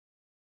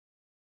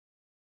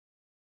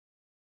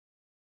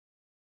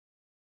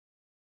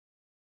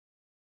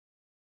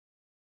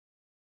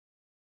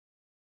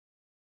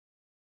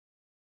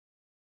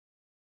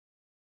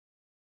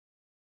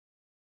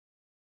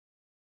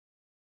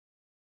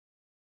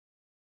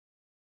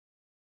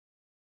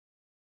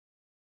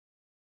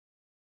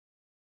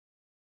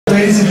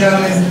Ladies and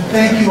gentlemen,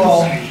 thank you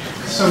all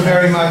so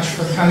very much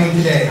for coming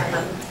today.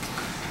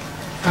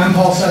 I'm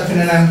Paul Sutphin,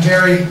 and I'm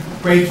very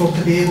grateful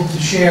to be able to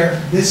share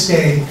this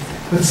day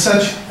with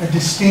such a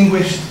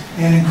distinguished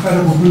and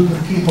incredible group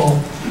of people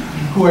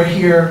who are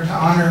here to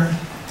honor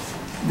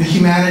the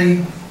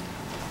humanity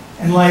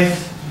and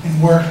life and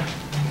work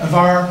of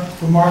our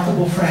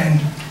remarkable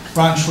friend,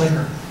 Ron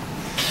Schlicher.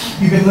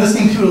 You've been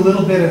listening to a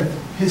little bit of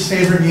his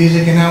favorite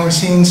music, and now we're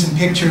seeing some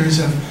pictures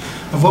of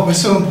what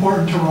was so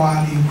important to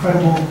Ron, the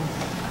incredible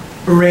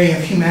array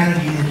of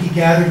humanity that he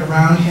gathered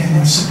around him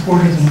and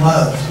supported and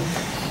loved.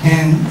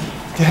 And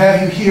to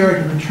have you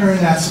here to return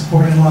that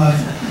support and love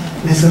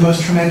is the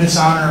most tremendous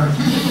honor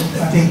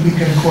I think we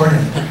could accord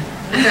him.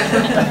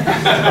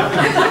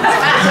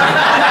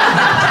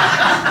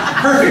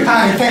 Perfect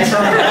timing, thanks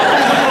Ron.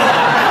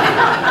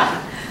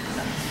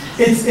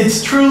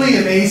 It's truly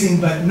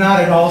amazing, but not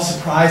at all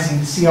surprising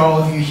to see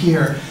all of you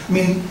here. I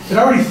mean, it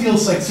already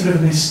feels like sort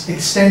of an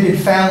extended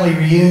family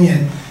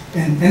reunion,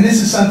 and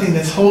this is something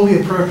that's wholly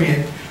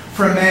appropriate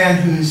for a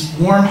man whose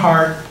warm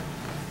heart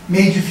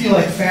made you feel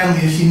like family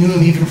if you knew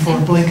him even for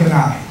a blink of an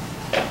eye.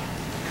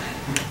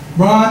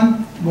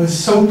 Ron was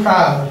so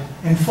proud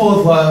and full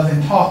of love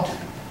and talked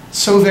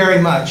so very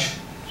much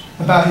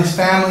about his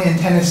family in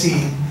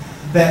Tennessee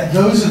that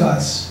those of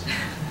us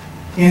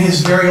in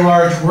his very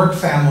large work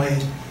family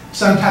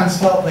sometimes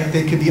felt like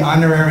they could be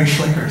honorary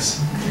Schlichers.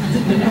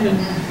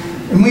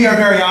 And we are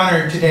very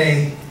honored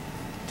today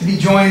to be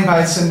joined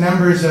by some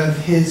members of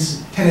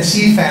his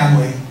Tennessee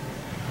family,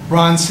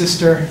 Ron's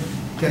sister,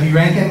 Debbie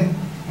Rankin,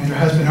 and her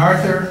husband,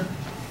 Arthur,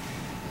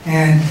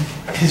 and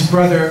his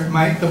brother,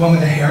 Mike, the one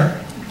with the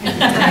hair,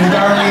 and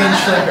Darlene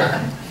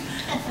Schlicher.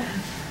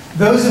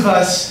 Those of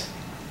us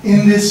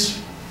in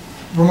this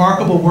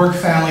remarkable work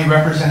family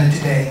represented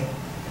today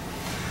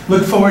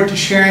look forward to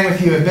sharing with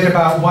you a bit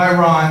about why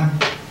Ron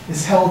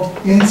is held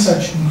in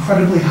such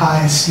incredibly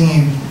high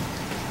esteem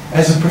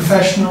as a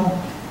professional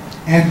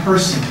and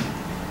person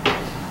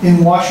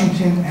in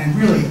Washington and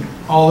really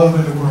all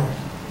over the world.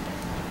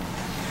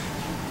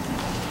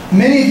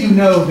 Many of you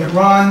know that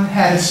Ron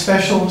had a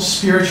special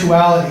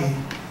spirituality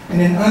and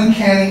an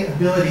uncanny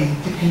ability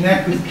to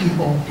connect with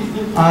people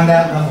on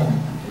that level.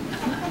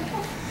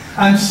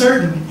 I'm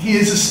certain he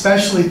is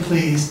especially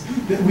pleased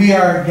that we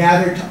are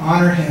gathered to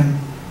honor him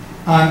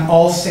on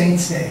All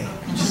Saints' Day,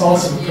 which is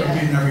also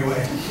appropriate in every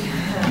way.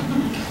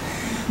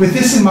 With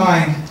this in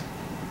mind,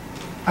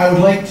 I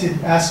would like to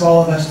ask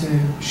all of us to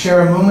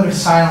share a moment of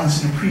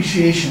silence and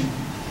appreciation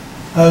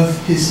of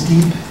his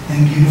deep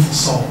and beautiful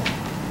soul.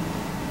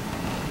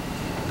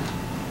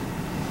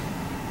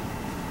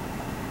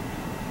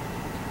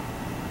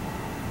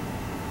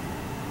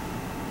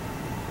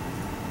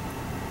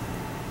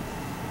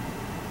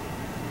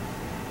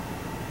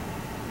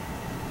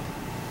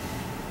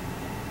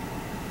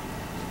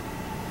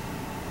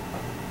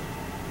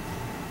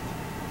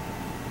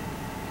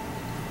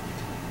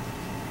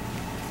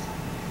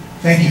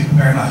 Thank you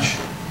very much.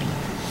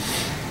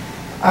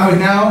 I would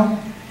now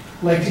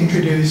like to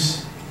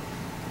introduce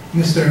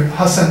Mr.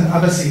 Hassan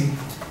Abbasi,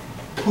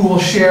 who will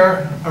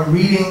share a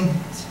reading,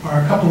 or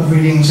a couple of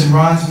readings in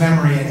Ron's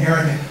memory in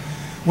Arabic,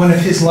 one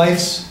of his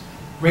life's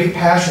great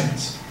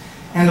passions,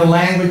 and a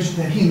language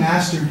that he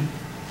mastered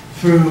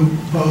through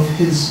both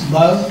his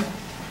love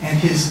and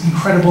his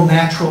incredible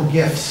natural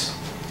gifts,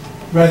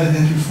 rather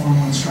than through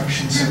formal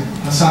instruction. So,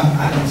 Hassan,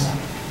 Abbasi.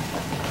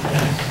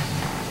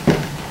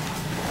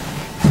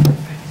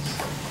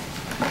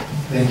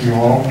 Thank you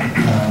all.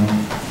 I'm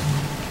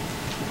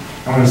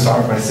going to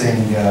start by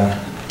saying,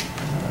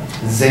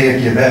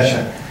 Zayek ya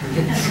Basha.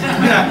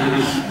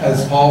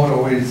 As Paul would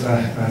always,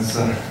 as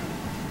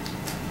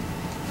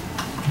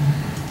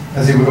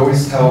he would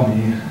always tell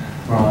me,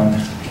 Ron,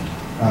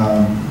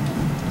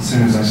 as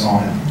soon as I saw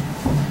him.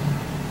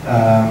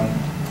 I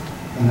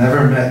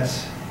never met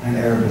an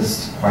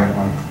Arabist quite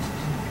like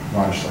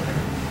Ron Schlicher.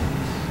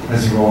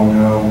 As you all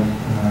know,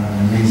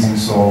 an amazing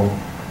soul,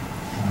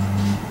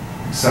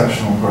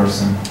 exceptional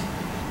person.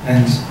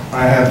 And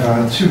I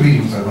have two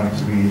readings I'd like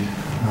to read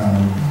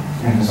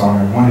in his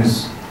honor. One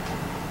is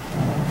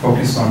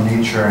focused on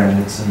nature, and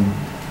it's an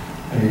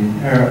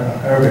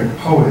Arabic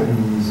poet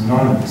who is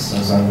anonymous,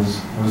 as I was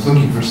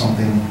looking for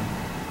something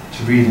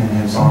to read in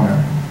his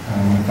honor.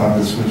 I thought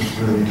this was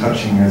really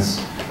touching, as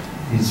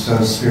he's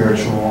so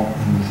spiritual,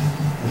 and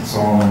it's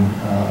all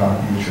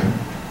about nature.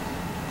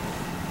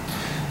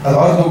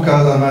 الأرض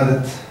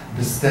كظمت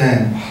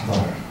بستان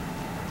بحضر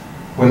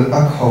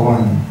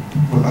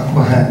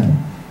والأكوهان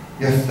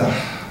يفتح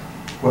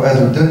وآل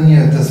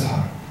الدنيا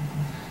تزهر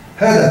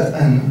هادت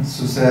أن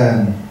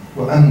سوسان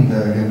وأمدى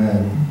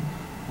جمال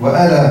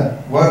وآل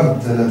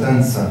ورد لا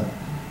تنسى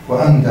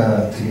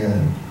وأمدى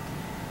تيال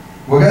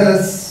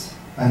وجلس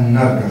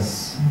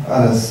النرجس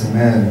على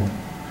السمال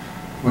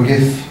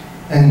وجف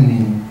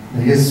أني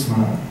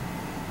ليسمع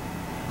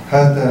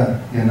هذا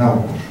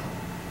ينور.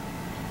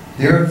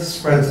 The earth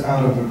spreads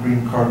out of a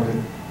green carpet.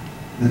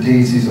 The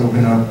daisies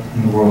open up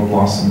and the world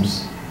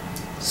blossoms.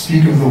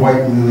 Speak of the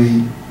white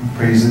lily and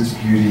praise its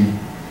beauty,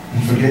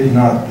 and forget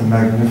not the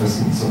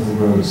magnificence of the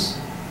rose.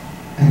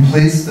 and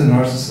place the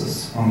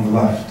narcissus on the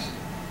left,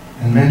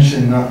 and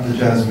mention not the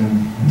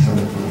jasmine until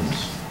it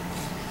blooms.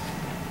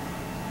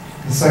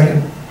 The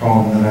second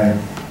poem that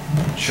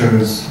I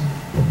chose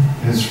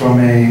is from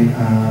a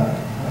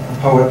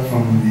poet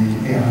from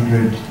the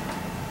 800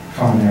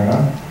 Common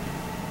Era,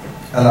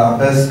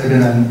 Al-Abbas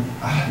ibn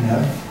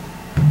al-Ahnaf.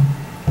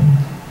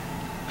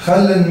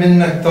 خلن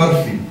منك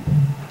طرفي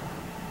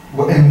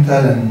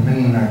وامتلا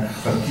منك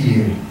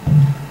خطيري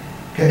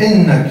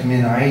كأنك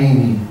من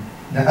عيني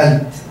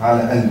نقلت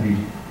على قلبي.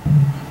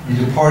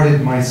 You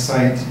departed my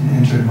sight and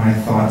entered my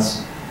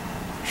thoughts,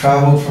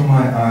 traveled from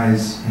my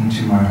eyes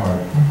into my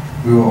heart.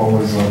 We will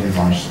always love you,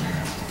 RonSchlicher.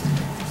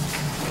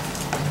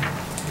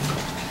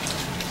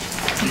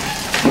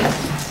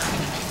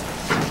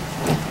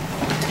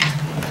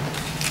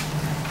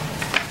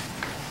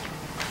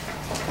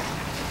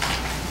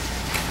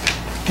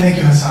 Thank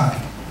you, Hassan,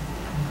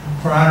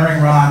 for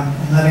honoring Ron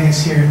and letting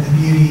us hear the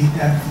beauty,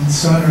 depth, and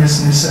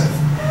sonorousness of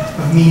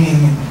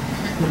meaning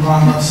that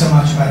Ron loves so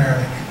much about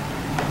Arabic.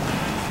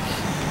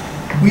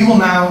 We will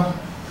now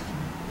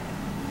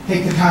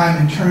take the time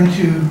and turn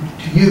to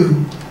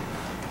you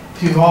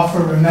to offer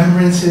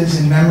remembrances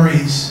and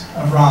memories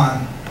of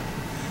Ron.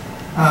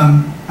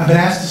 I've been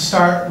asked to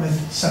start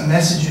with some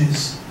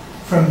messages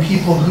from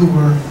people who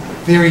were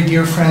very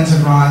dear friends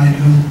of Ron and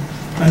who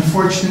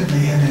unfortunately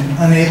have been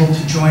unable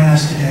to join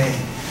us today.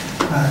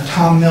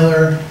 Tom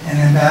Miller and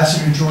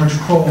Ambassador George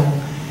Kroll,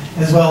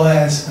 as well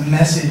as a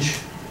message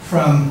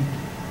from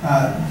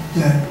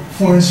the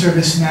Foreign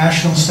Service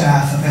National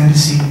Staff of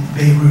Embassy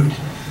Beirut.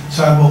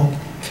 So I will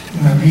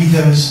read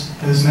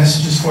those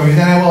messages for you.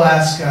 Then I will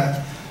ask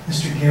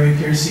Mr. Gary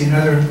Piercy,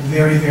 another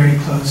very, very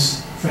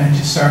close friend,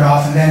 to start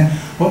off. And then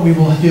what we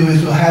will do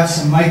is we'll have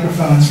some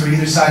microphones for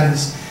either side of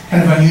this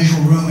kind of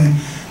unusual room, and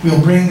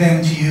we'll bring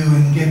them to you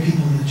and give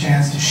people the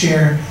chance to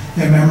share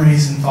their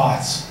memories and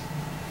thoughts.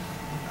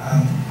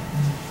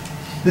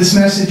 This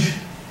message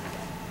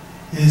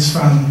is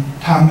from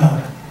Tom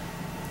Miller.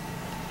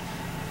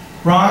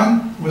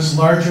 Ron was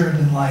larger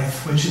than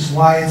life, which is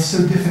why it's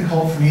so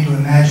difficult for me to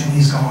imagine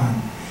he's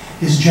gone.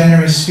 His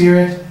generous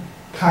spirit,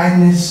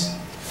 kindness,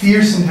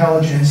 fierce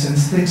intelligence, and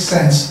thick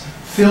sense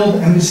filled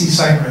Embassy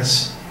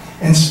Cyprus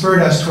and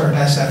spurred us to our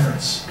best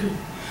efforts.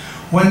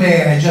 One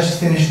day, I had just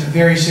finished a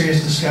very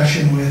serious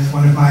discussion with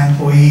one of my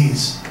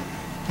employees,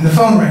 and the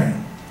phone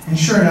rang, and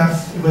sure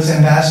enough, it was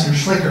Ambassador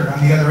Schlicher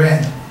on the other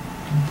end,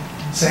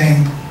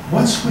 saying,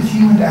 "What's with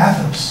you and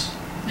Athos?"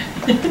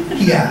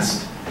 He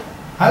asked.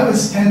 I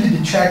was tempted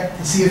to check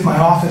to see if my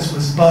office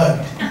was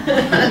bugged,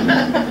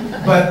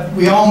 but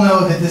we all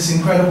know that this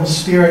incredible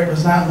spirit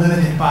was not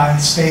limited by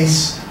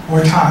space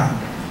or time.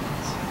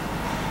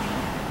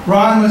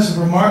 Ron was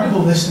a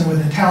remarkable listener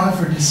with a talent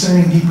for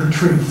discerning deeper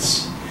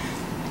truths.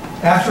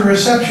 After a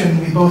reception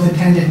we both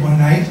attended one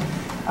night,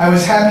 I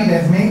was happy to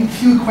have made a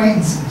few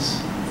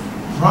acquaintances.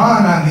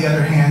 Ron, on the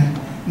other hand,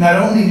 not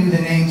only knew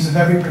the names of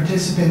every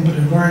participant, but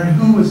had learned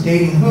who was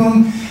dating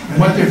whom and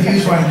what their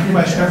views were on pretty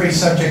much every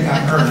subject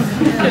on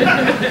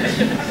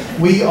earth.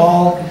 We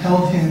all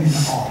held him in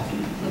awe.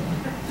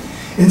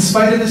 In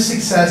spite of his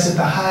success at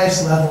the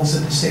highest levels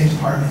of the State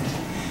Department,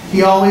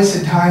 he always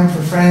had time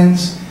for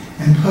friends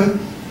and put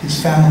his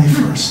family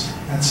first.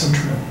 That's so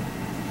true.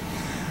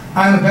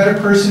 I'm a better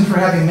person for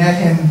having met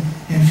him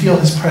and feel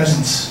his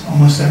presence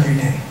almost every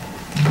day.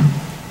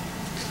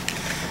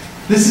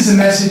 This is a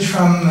message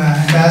from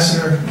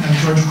Ambassador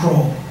George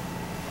Kroll.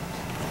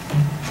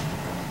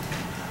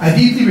 I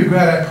deeply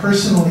regret I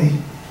personally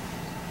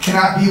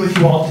cannot be with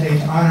you all today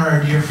to honor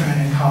our dear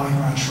friend and colleague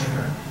Ron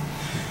Schlicher.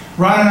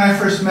 Ron and I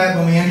first met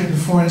when we entered the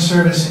Foreign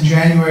Service in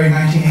January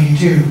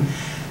 1982.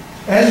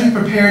 As we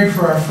prepared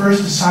for our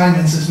first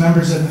assignments as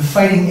members of the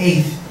Fighting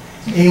 8th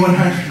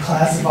A100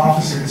 class of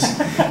officers,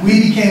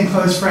 we became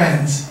close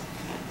friends.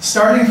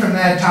 Starting from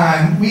that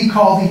time, we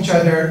called each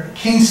other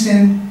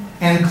Kingston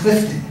and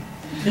Clifton.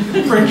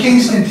 For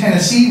Kingston,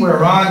 Tennessee, where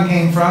Ron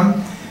came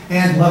from,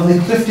 and lovely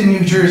Clifton,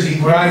 New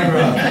Jersey, where I grew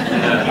up.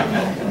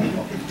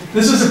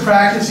 This was a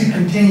practice he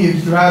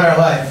continued throughout our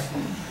life.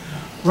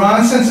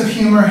 Ron's sense of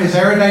humor, his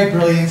erudite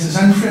brilliance, his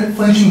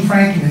unflinching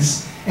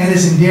frankness, and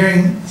his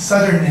endearing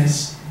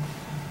southernness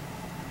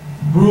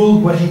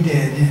ruled what he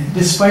did.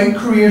 Despite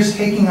careers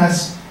taking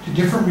us to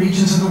different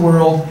regions of the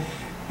world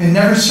and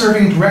never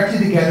serving directly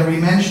together, we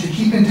managed to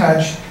keep in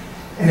touch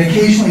and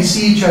occasionally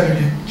see each other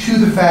to chew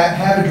the fat,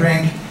 have a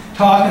drink,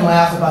 talk and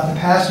laugh about the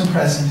past and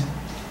present,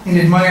 and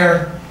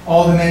admire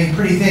all the many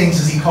pretty things,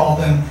 as he called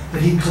them,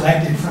 that he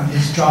collected from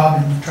his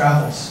job and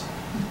travels.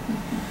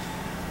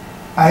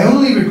 I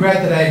only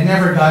regret that I had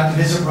never got to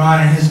visit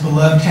Ron in his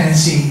beloved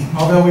Tennessee,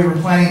 although we were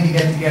planning to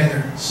get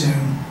together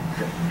soon,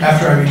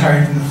 after I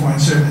retired from the Foreign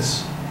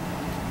Service.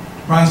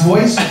 Ron's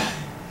voice,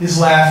 his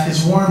laugh,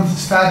 his warmth,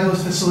 his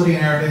fabulous facility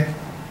in Arabic,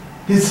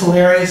 his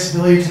hilarious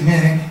ability to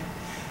mimic,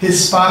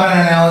 his spot-on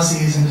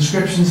analyses and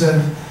descriptions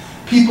of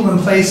people and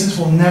places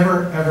will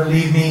never, ever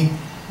leave me,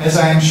 as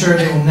I am sure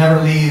they will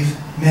never leave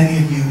many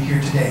of you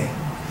here today.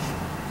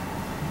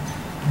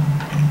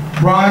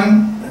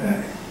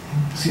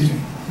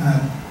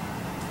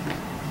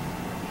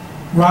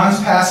 Ron's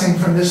passing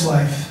from this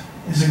life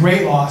is a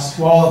great loss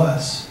to all of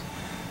us,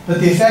 but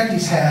the effect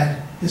he's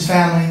had, his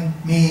family,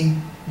 me,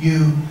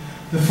 you,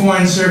 the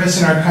foreign service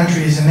in our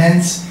country is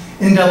immense,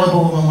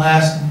 indelible, and will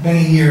last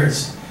many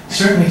years,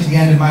 certainly to the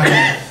end of my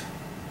life.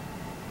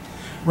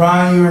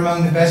 Ron, you are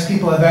among the best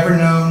people I've ever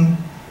known.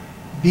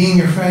 Being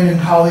your friend and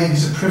colleague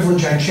is a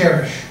privilege I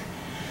cherish.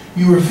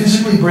 You were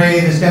physically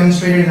brave as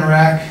demonstrated in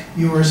Iraq.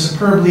 You were a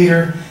superb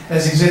leader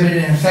as exhibited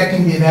in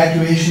effecting the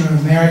evacuation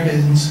of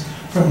Americans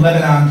from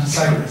Lebanon to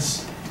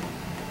Cyprus.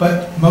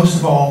 But most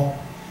of all,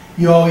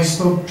 you always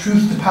spoke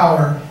truth to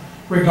power,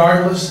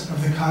 regardless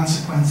of the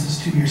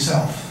consequences to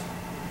yourself.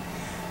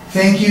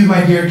 Thank you,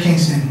 my dear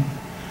Kingston,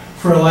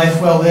 for a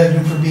life well lived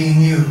and for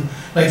being you.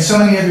 Like so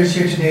many others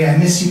here today, I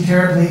miss you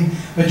terribly,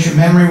 but your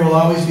memory will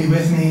always be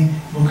with me,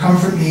 will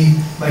comfort me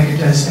like it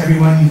does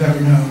everyone you've ever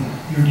known.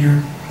 Your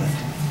dear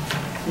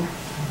Clifton.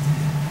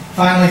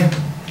 Finally,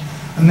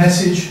 a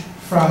message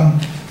from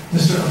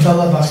Mr.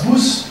 Abdullah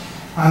Basbous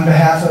on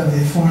behalf of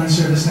the Foreign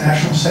Service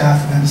National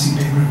Staff of Embassy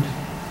Beirut.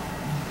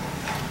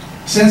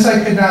 Since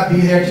I could not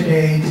be there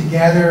today to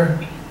gather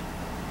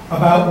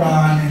about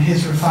Ron and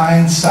his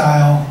refined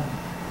style,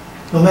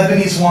 the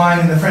Lebanese wine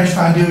and the French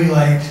fondue he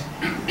liked,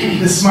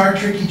 the smart,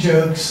 tricky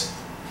jokes,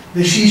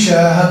 the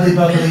shisha,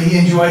 hubbly-bubbly he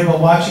enjoyed while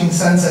watching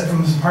sunset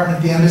from his apartment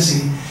at the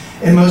embassy,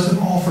 and most of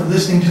all for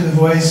listening to the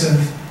voice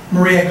of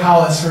Maria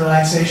Callas for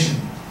relaxation.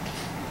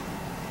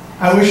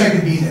 I wish I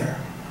could be there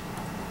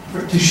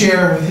to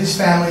share with his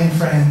family and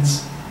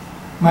friends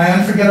my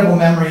unforgettable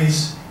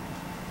memories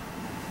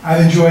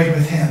I've enjoyed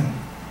with him.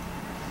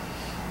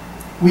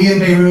 We in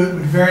Beirut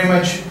would very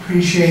much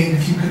appreciate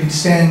if you could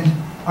extend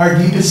our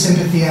deepest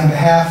sympathy on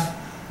behalf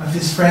of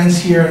his friends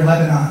here in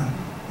Lebanon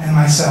and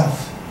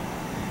myself.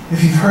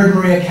 If you've heard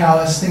Maria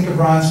Callas, think of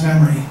Ron's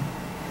memory.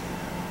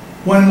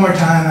 One more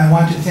time, I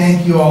want to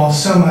thank you all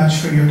so much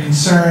for your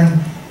concern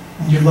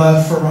and your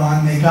love for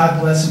Ron. May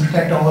God bless and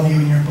protect all of you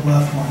and your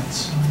beloved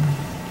ones.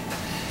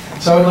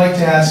 So I would like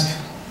to ask,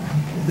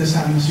 at this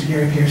time, Mr.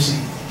 Gary Piercy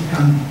to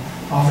come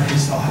offer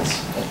his thoughts.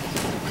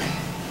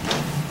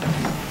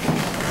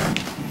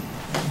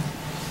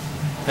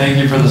 Thank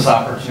you for this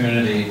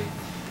opportunity.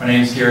 My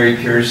name is Gary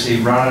Piercy.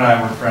 Ron and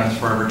I were friends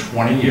for over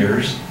 20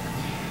 years.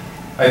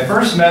 I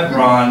first met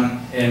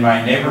Ron in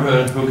my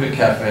neighborhood hookah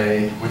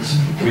cafe, which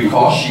we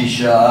call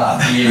Shisha.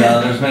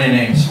 There's many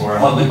names for it,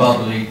 Hubbly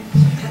Bubbly,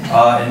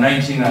 in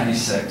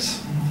 1996.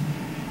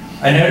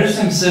 I noticed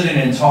him sitting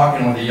and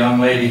talking with a young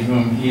lady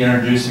whom he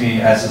introduced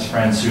me as his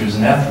friend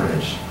Susan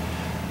Etheridge.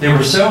 They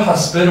were so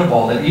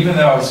hospitable that even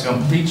though I was a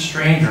complete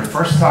stranger,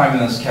 first time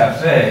in this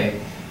cafe,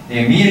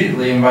 they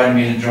immediately invited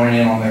me to join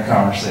in on their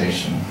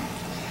conversation.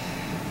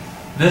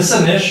 This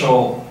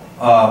initial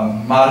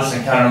modest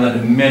encounter led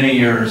to many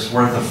years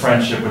worth of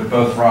friendship with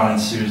both Ron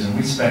and Susan.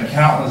 We spent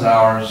countless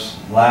hours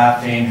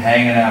laughing,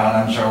 hanging out.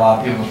 I'm sure a lot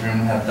of people in this room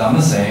have done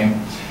the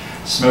same.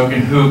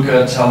 Smoking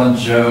hookah, telling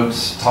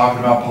jokes, talking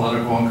about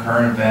political and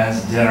current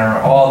events, dinner,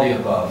 all the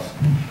above.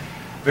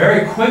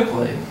 Very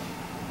quickly,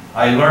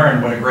 I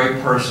learned what a great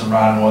person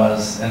Ron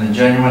was and the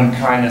genuine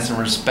kindness and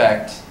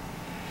respect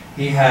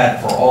he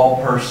had for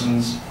all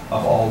persons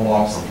of all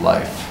walks of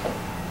life.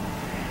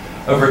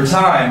 Over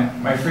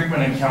time, my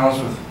frequent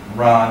encounters with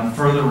Ron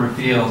further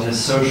revealed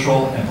his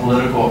social and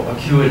political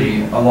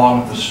acuity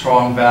along with the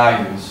strong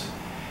values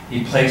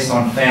he placed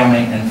on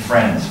family and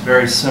friends,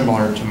 very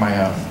similar to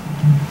my own.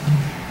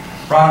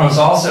 Ron was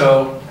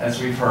also, as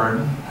we've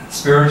heard,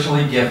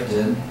 spiritually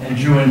gifted and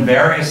drew in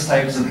various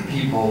types of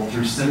people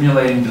through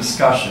stimulating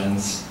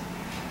discussions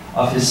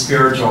of his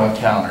spiritual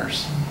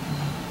encounters.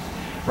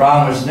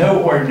 Ron was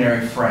no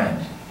ordinary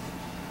friend.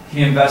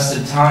 He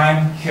invested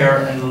time,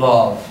 care, and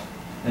love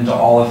into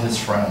all of his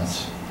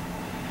friends.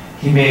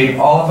 He made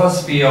all of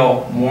us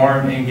feel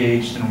warm,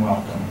 engaged, and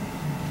welcome.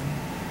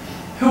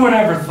 Who would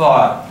ever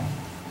thought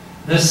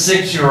this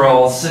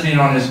 6-year-old sitting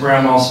on his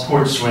grandma's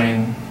porch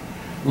swing,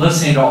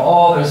 listening to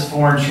all those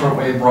foreign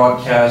shortwave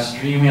broadcasts,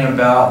 dreaming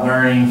about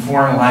learning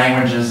foreign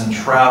languages and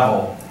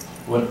travel,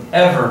 would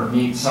ever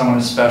meet someone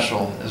as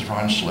special as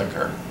Ron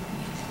Schlicher.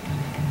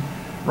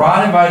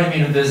 Ron invited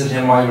me to visit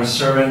him while he was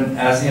serving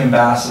as the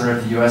ambassador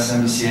at the U.S.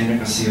 Embassy in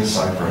Nicosia,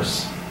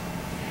 Cyprus.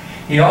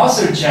 He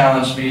also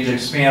challenged me to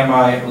expand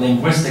my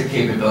linguistic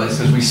capabilities,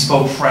 because we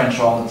spoke French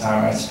all the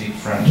time. I speak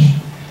French,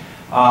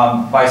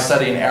 by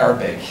studying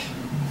Arabic.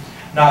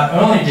 Not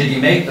only did he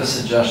make the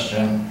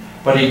suggestion,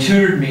 but he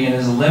tutored me in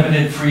his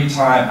limited free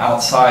time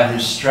outside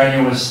his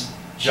strenuous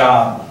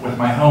job with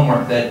my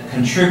homework that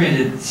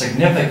contributed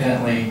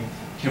significantly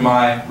to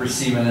my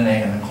receiving an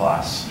A in the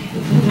class.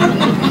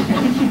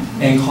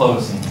 In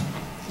closing,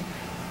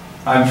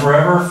 I'm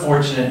forever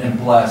fortunate and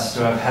blessed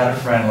to have had a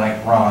friend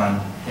like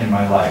Ron in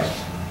my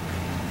life.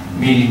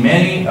 Meeting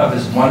many of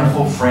his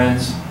wonderful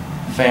friends,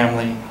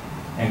 family,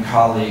 and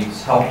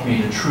colleagues helped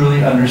me to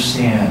truly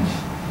understand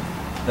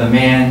the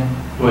man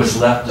who has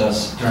left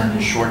us during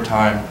his short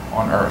time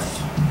on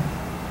earth.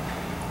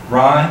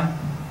 Ron,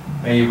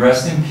 may you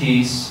rest in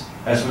peace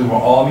as we will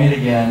all meet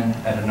again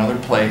at another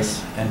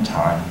place and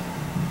time.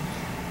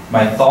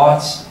 My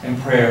thoughts and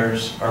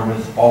prayers are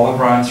with all of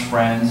Ron's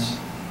friends,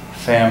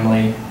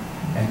 family,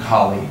 and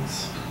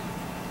colleagues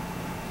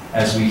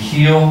as we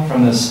heal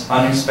from this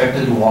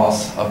unexpected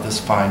loss of this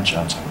fine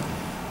gentleman.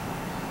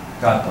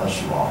 God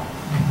bless you all.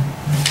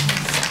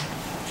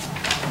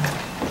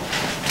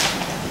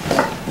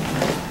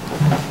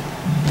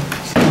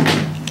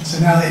 So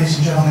now, ladies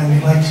and gentlemen,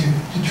 we'd like to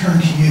turn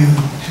to you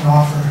to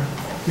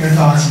offer your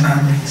thoughts and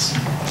memories.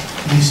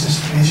 Please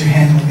just raise your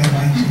hand and we'll get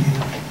right to you.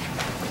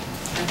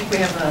 I think we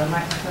have a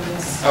microphone.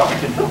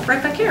 Oh,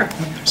 Right back here.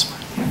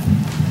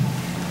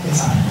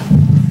 It's on.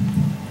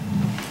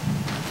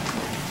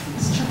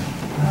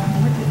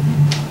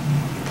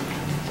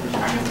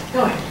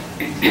 Go ahead.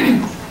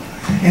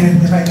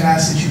 And if I could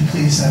ask that you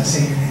please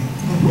say your name.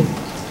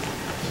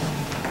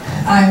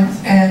 I'm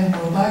Anne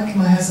Roebuck.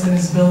 My husband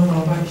is Bill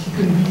Roebuck. He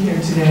couldn't be here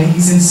today.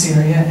 He's in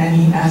Syria, and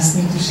he asked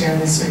me to share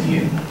this with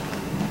you.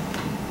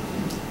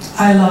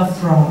 I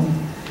loved Ron.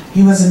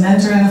 He was a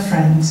mentor and a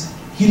friend.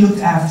 He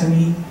looked after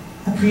me,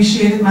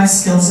 appreciated my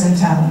skills and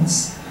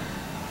talents.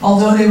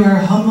 Although they were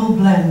a humble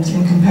blend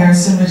in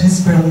comparison with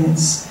his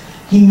brilliance,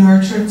 he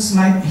nurtured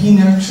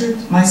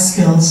my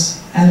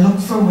skills and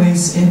looked for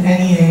ways in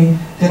NEA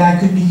that I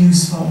could be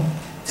useful,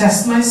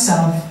 test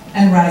myself,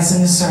 and rise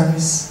in the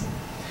service.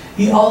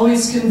 He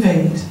always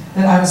conveyed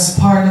that I was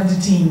part of the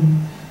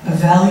team, a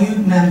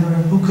valued member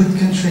who could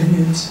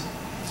contribute.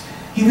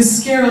 He was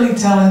scarily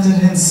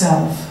talented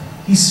himself.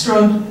 He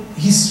strode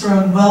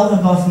well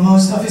above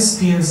most of his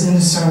peers in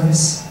the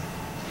service.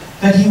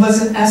 But he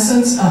was in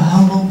essence a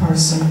humble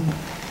person,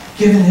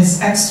 given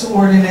his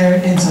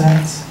extraordinary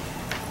intellect.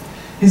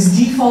 His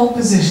default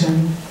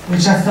position,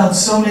 which I felt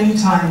so many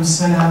times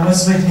when I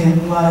was with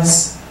him,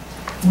 was,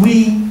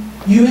 we,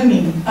 you and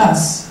me,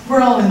 us,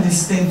 we're all in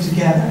this thing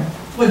together.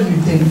 What do you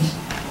think?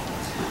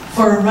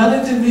 For a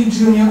relatively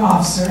junior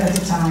officer at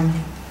the time,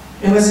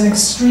 it was an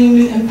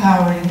extremely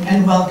empowering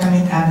and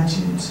welcoming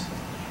attitude.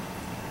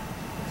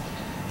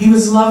 He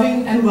was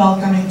loving and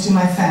welcoming to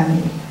my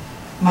family,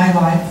 my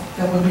wife,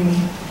 that would be me,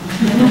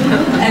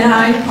 and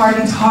I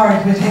partied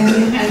hard with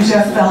him and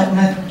Jeff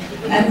Feldman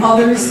and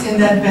others in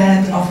that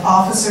band of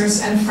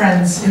officers and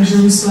friends in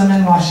Jerusalem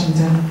and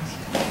Washington.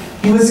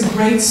 He was a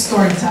great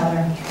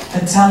storyteller,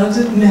 a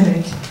talented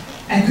mimic,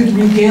 and could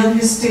regale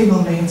his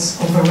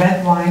stablemates over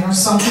red wine or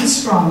something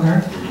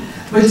stronger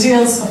with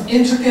tales of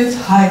intricate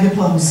high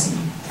diplomacy,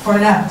 for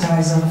an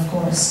appetizer, of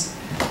course,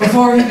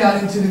 before he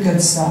got into the good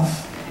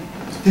stuff.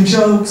 The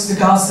jokes, the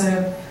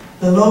gossip,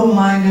 the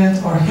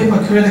low-minded or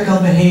hypocritical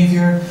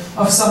behavior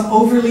of some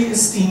overly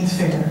esteemed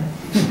figure.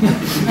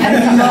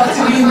 And he loved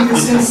to be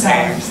amused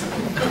himself,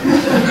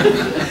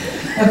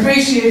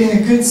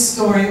 appreciating a good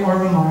story or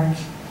remark.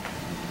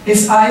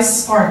 His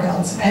eyes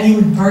sparkled, and he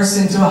would burst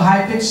into a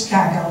high-pitched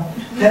cackle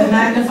that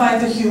magnified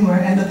the humor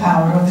and the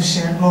power of the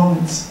shared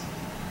moment.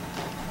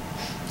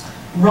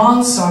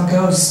 Ron saw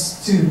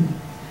ghosts, too.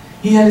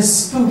 He had a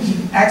spooky,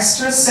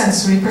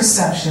 extrasensory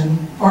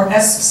perception, or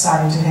ESP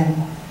side to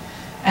him,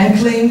 and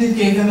claimed it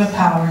gave him a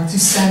power to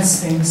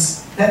sense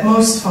things that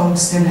most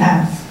folks didn't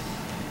have.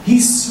 He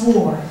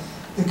swore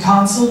the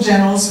Consul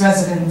General's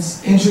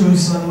residence in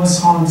Jerusalem was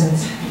haunted.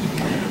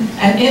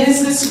 And in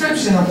his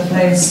description of the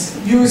place,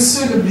 you were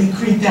suitably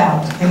creeped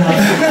out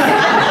enough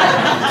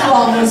to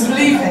almost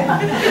believe him,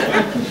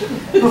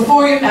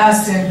 before you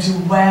asked him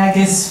to wag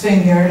his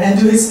finger and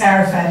do his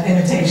Arafat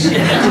imitation to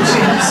change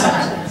the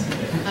subject.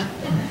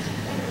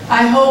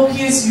 I hope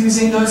he is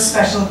using those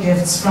special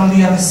gifts from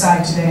the other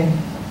side today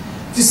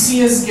to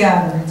see us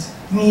gathered,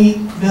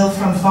 me, Bill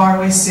from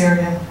faraway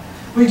Syria,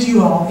 with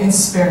you all in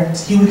spirit.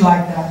 He would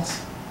like that.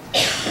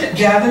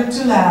 Gathered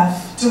to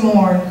laugh, to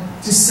mourn,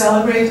 to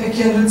celebrate a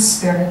kindred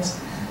spirit,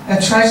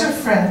 a treasured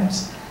friend,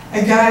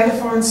 a guy the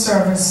foreign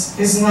service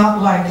is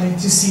not likely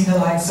to see the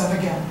likes of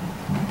again.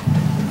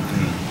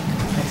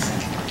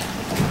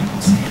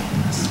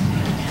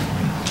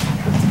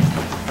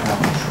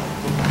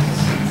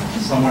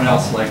 Someone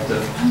else like to,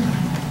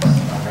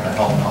 I'm going to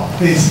help out.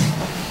 Please.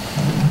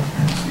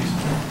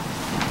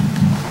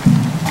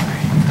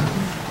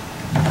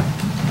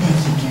 Thank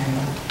you, Gary.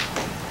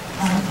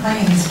 My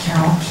name is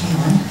Carol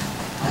Keelan.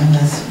 I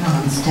was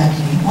Ron's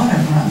deputy, one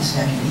of Ron's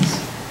deputies.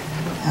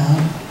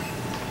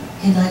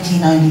 In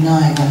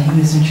 1999, when he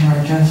was in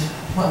charge of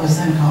what was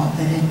then called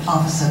the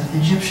Office of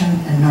Egyptian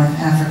and North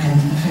African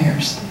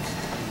Affairs,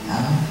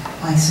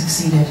 I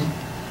succeeded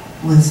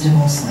Liz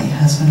Dibblesly,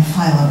 husband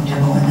Philo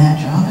Dibble, in that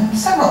job, and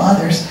several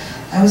others.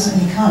 I was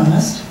an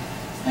economist,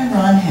 and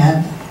Ron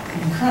had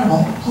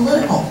incredible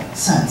political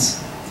sense.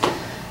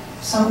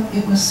 So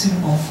it was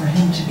suitable for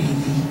him to be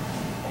the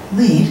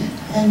lead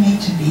and me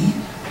to be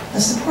the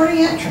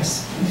supporting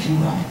actress, if you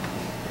will.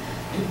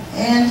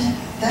 And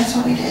that's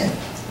what we did.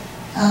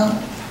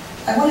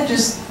 I want to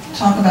just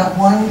talk about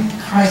one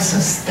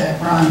crisis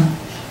that Ron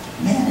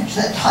managed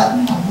that taught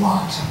me a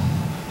lot.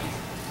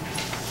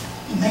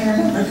 You may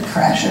remember the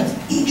crash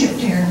of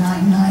Egypt Air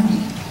 990.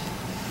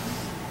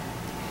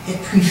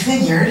 It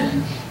prefigured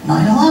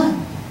 9/11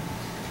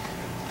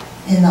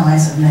 in the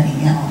eyes of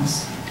many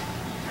analysts.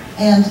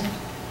 And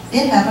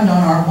it happened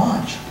on our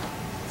watch.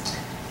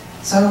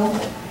 So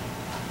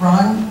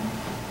Ron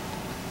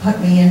put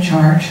me in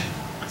charge,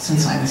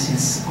 since I was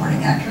his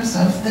supporting actress,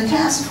 of the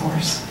task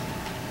force.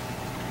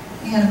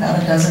 We had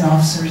about a dozen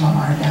officers on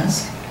our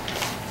desk,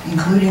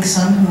 including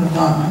some who have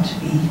gone on to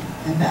be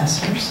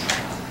ambassadors,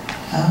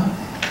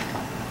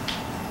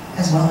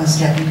 as well as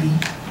deputy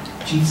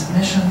chiefs of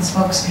mission,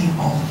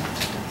 spokespeople,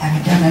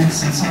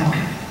 academics, and so on.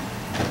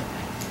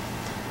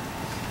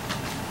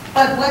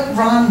 But what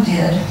Ron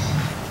did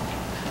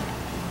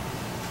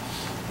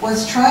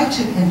was try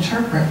to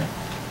interpret,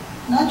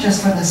 not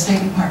just for the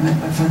State Department,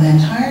 but for the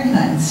entire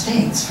United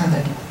States, for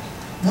the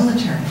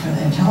military, for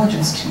the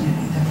intelligence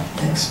community,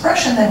 the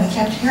expression that we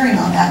kept hearing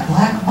on that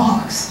black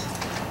box,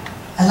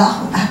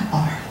 Allahu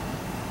Akbar.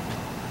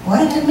 What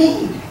did it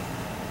mean?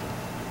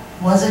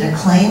 Was it a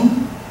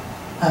claim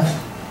of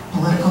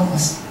political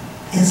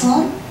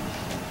Islam?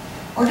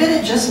 Or did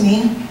it just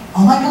mean,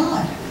 oh my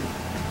God,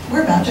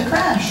 we're about to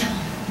crash?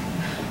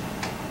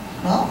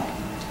 Well,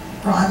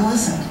 Ron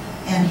listened,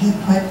 and he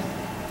put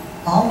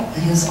all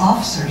his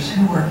officers,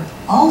 who were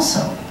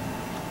also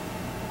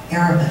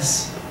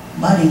Arabists,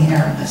 budding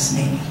Arabists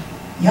maybe,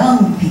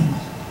 young people,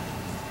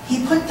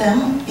 he put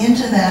them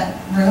into that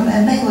room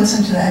and they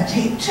listened to that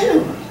tape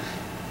too.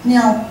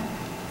 Now,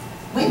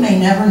 we may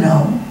never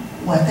know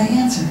what the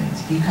answer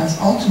is, because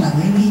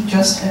ultimately we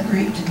just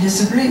agreed to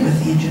disagree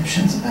with the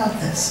Egyptians about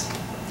this.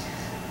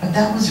 But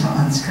that was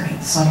Ron's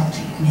great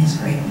subtlety and his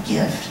great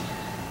gift,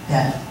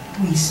 that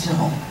we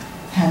still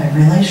had a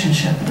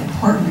relationship, an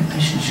important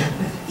relationship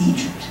with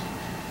Egypt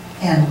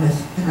and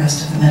with the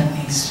rest of the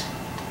Middle East,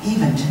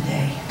 even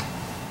today.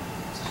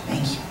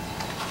 Thank you.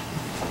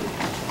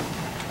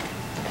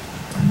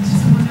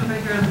 Someone over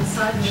here on the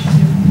side there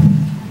too.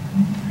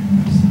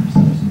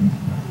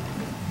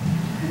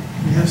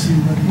 We have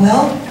somebody.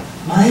 Well,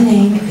 my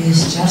name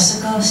is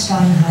Jessica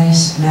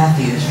Steinheis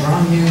Matthews.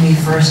 Ron knew me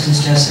first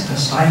as Jessica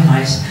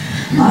Steinheis.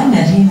 I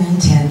met him in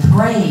 10th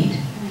grade,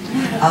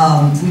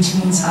 which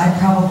means I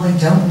probably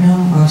don't know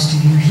most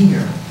of you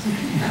here.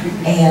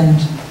 And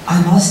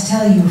I must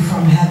tell you,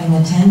 from having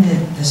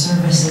attended the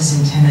services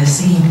in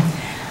Tennessee,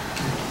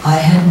 I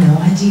had no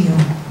idea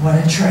what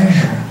a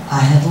treasure I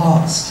had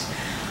lost,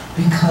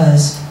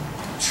 because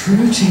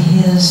true to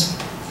his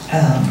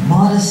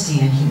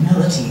modesty and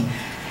humility,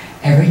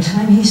 every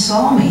time he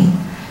saw me,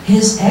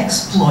 his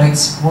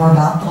exploits were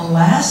about the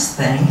last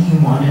thing he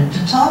wanted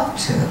to talk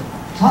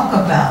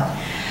about.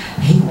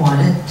 He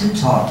wanted to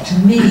talk to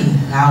me,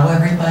 how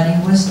everybody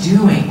was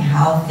doing,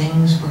 how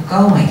things were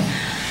going.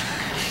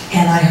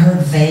 And I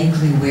heard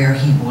vaguely where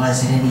he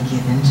was at any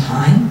given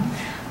time.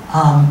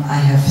 I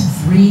have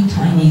 3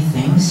 tiny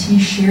things. He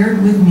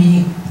shared with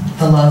me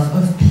the love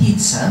of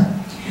pizza.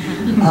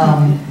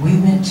 We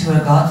went to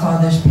a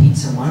Godfather's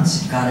Pizza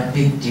once, got a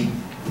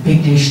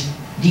deep dish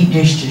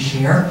to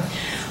share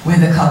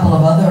with a couple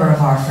of other of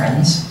our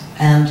friends,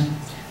 and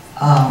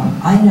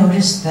I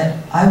noticed that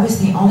I was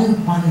the only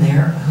one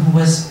there who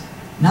was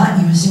not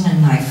using a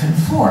knife and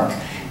fork.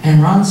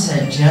 And Ron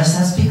said, "Jess,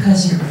 that's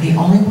because you're the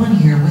only one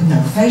here with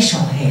no facial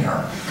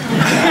hair."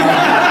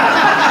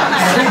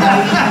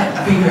 Everybody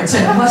had beards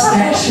and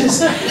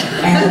mustaches,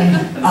 and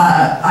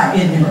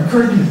it never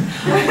occurred to me.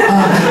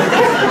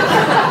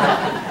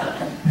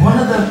 One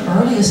of the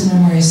earliest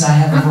memories I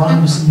have of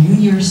Ron was New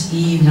Year's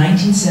Eve,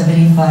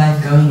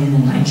 1975, going into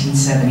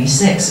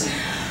 1976.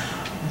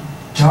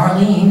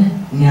 Darlene,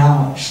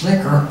 now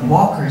Schlicher,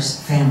 Walker's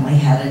family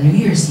had a New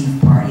Year's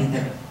Eve party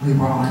that we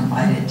were all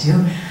invited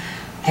to.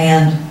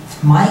 And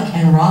Mike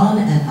and Ron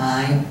and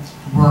I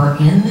were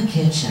in the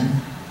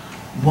kitchen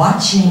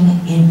watching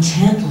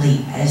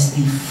intently as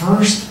the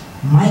first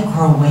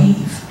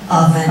microwave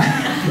oven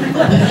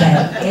we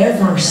had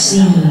ever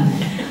seen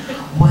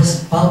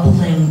was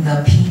bubbling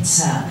the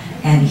pizza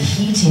and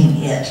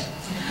heating it.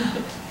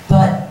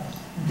 But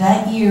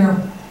that year,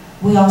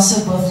 we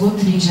also both looked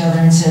at each other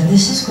and said,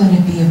 this is going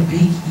to be a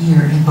big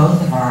year in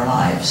both of our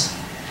lives.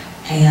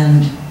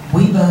 And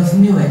we both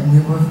knew it, and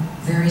we were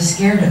very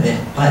scared of it,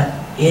 but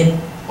it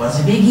was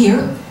a big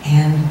year,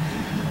 and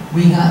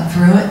we got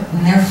through it,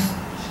 and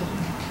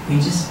we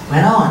just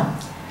went on.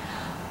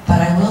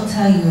 But I will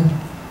tell you,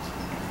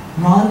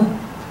 Ron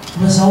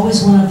was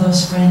always one of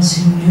those friends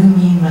who knew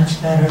me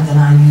much better than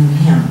I knew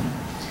him.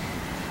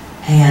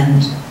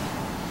 And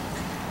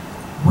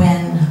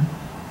when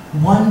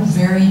one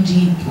very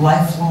deep,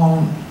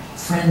 lifelong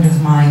friend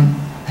of mine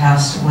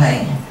passed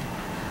away,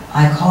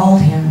 I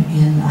called him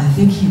in, I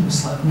think he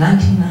was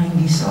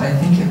 1990, so I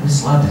think it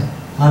was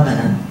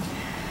Lebanon.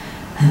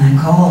 And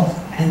I called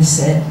and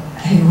said,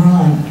 "Hey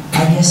Ron,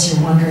 I guess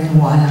you're wondering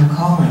why I'm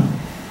calling."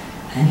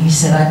 And he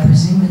said, "I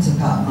presume it's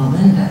about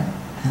Melinda."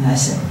 And I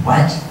said,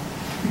 "What?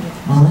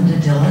 Melinda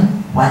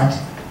Dillon? What?"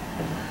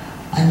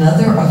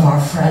 Another of our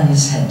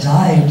friends had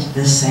died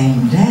the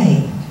same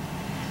day.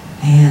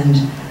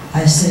 And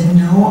I said,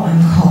 "No,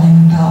 I'm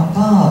calling about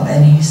Bob."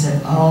 And he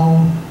said,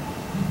 "Oh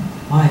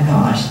my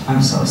gosh,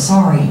 I'm so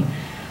sorry."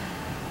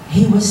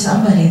 He was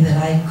somebody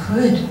that I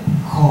could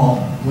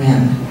call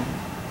when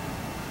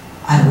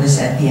I was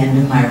at the end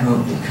of my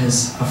rope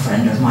because a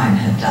friend of mine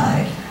had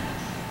died.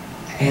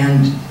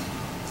 And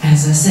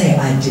As I say,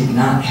 I did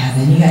not have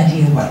any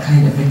idea what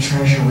kind of a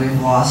treasure we've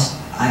lost.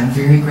 I'm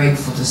very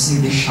grateful to see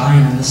the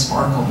shine and the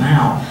sparkle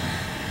now.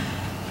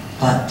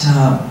 But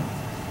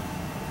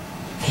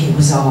he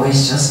was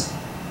always just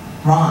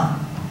Ron.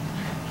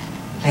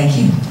 Thank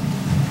you.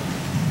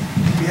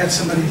 We have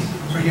somebody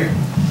over here.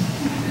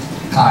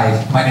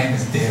 Hi, my name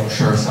is Dale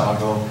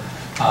Shurasago.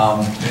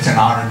 It's an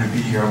honor to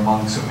be here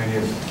among so many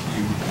of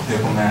you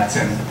diplomats,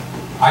 and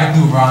I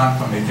knew Ron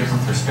from a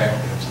different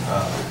perspective.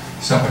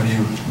 Some of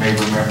you may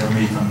remember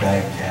me from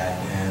Baghdad,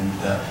 and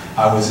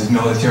I was his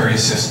military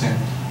assistant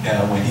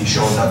when he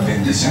showed up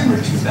in December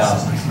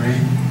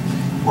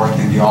 2003, worked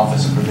in the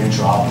Office of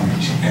Provincial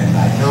Outreach, and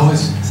I know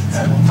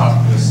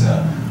talking to his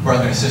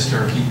brother and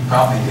sister, he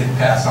probably did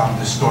pass on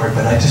the story,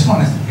 but I just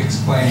want to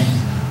explain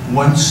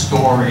one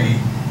story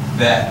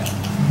that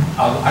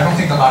I don't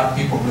think a lot of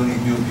people really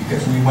knew,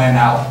 because we went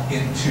out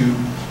into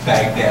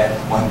Baghdad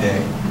one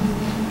day,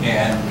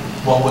 and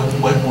what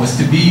was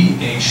to be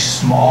a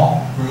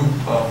small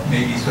group of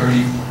maybe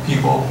 30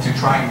 people to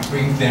try and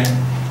bring them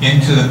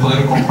into the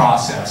political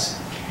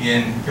process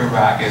in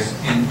Iraq as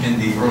in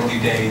the early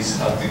days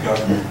of the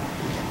government.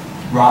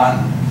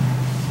 Ron,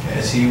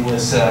 as he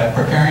was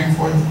preparing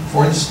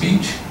for the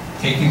speech,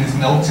 taking his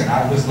notes, and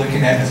I was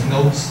looking at his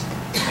notes,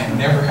 and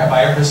never have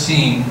I ever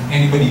seen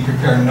anybody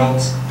prepare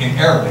notes in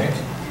Arabic.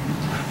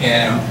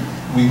 And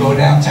we go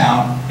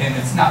downtown, and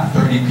it's not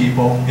 30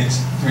 people, it's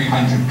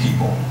 300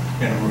 people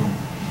in a room.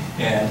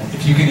 And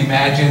if you can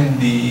imagine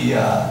the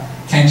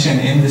tension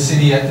in the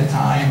city at the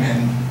time,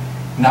 and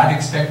not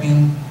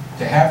expecting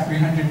to have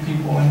 300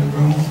 people in the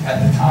room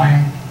at the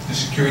time, the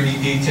security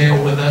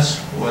detail with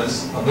us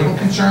was a little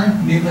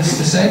concerned, needless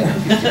to say.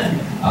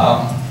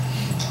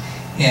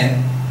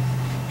 And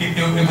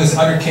it was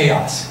utter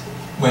chaos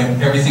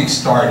when everything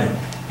started.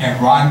 And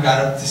Ron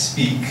got up to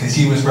speak because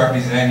he was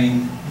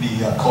representing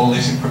the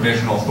Coalition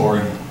Provisional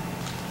Authority.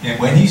 And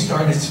when he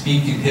started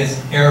speaking,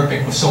 his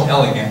Arabic was so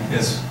elegant,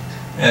 as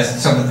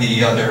some of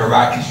the other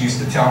Iraqis used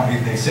to tell me.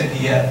 They said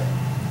he had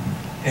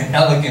an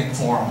elegant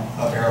form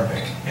of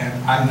Arabic. And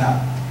I'm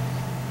not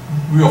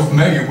real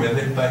familiar with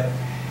it, but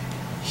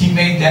he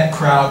made that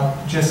crowd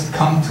just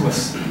come to a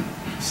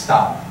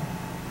stop.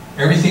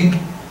 Everything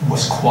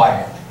was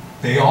quiet.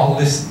 They all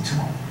listened to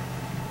him.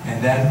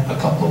 And then a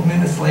couple of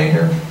minutes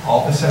later,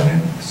 all of a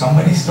sudden,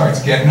 somebody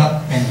starts getting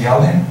up and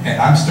yelling,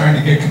 and I'm starting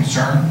to get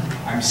concerned.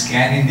 I'm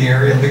scanning the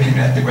area, looking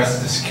at the rest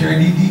of the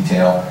security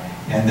detail,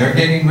 and they're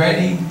getting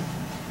ready.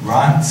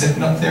 Ron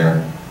sitting up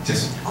there,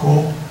 just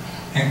cool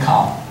and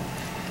calm,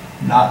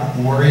 not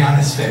a worry on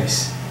his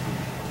face.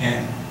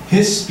 And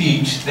his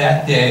speech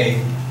that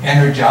day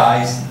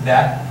energized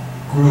that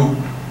group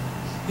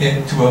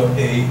into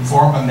a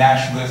form of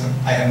nationalism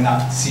I have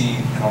not seen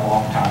in a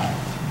long time.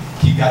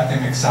 He got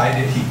them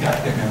excited, he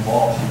got them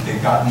involved, they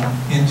got them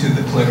into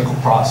the political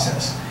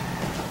process.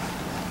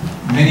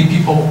 Many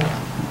people,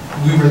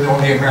 we were the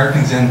only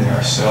Americans in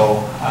there, so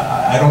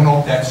I don't know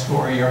if that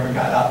story ever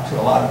got out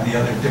to a lot of the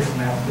other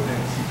diplomats within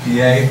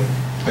CPA,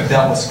 but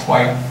that was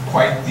quite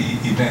the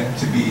event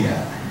to be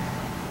at.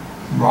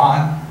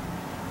 Ron,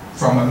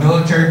 from a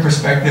military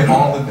perspective,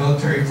 all the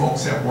military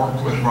folks that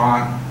worked with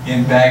Ron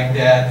in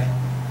Baghdad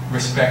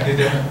respected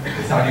him.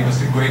 They thought he was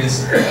the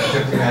greatest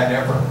diplomat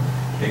ever.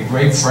 A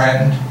great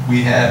friend.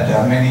 We had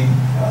many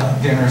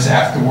dinners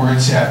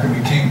afterwards after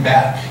we came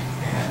back,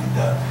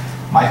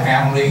 and my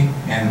family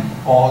and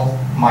all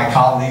my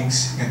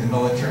colleagues in the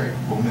military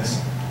will miss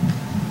him.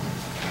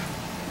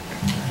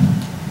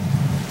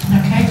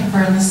 Okay, over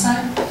on this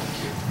side.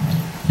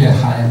 Yeah,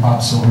 hi, I'm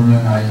Bob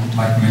Silverman.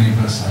 Like many of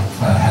us,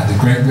 I've had the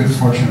great good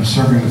fortune of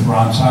serving with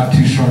Ron, so I have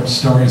two short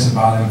stories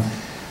about him.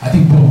 I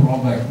think Bill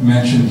Rollbeck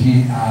mentioned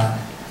he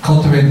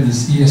cultivated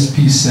this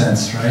ESP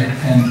sense, right?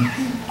 And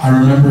I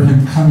remember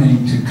him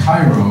coming to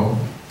Cairo,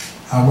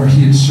 where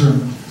he had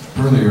served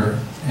earlier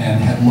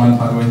and had won,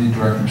 by the way, the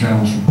Director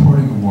General's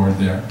Reporting Award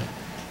there.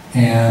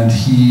 And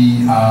he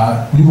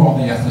knew all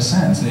the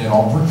FSNs. They had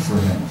all worked for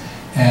him.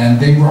 And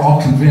they were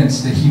all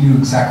convinced that he knew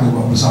exactly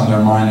what was on their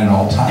mind at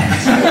all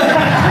times.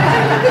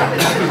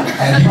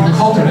 And he would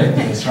cultivate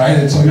this, right?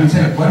 And so he would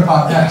say, what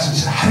about X? He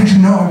said, how did you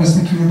know I was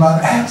thinking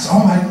about X? Oh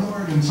my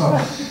Lord. And so,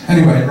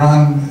 anyway,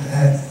 Ron,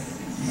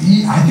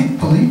 I think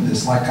believed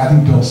this, like I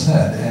think Bill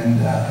said,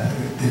 and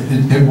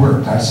it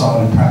worked. I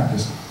saw it in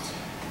practice.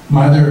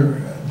 My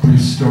other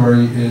brief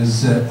story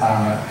is that,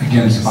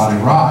 again, it's about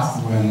Iraq.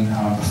 When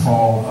the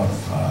fall of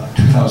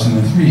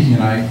 2003, he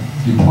and I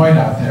deployed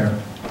out there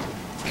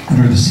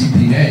under the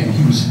CPA, and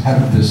he was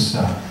head of this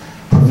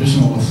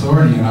provisional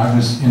authority, and I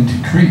was in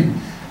Tikrit.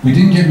 We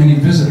didn't get many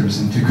visitors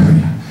in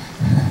Tikrit,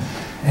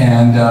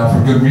 and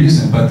for good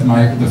reason, but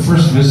the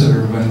first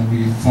visitor when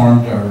we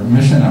formed our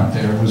mission out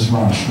there was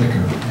Ron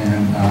Schlicher,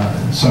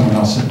 and someone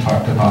else had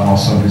talked about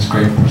also his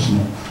great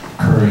personal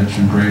courage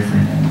and bravery,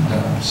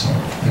 and so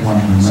they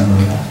wanted to remember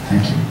that.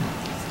 Thank you.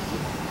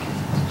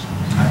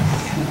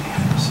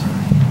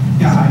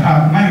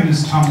 Yeah, my name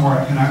is Tom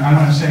Warwick, and I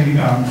want to say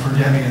for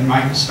Debbie and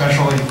Mike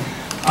especially,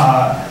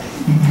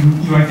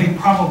 you I think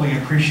probably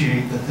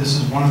appreciate that this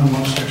is one of the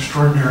most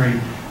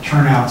extraordinary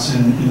turnouts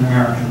in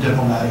American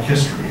diplomatic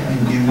history. I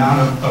mean, the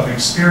amount of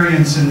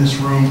experience in this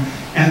room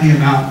and the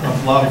amount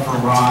of love for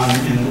Ron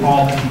in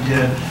all that he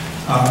did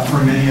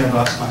for many of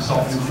us,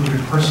 myself included,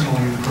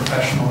 personally and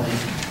professionally,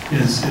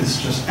 is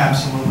just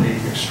absolutely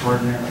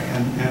extraordinary.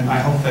 And I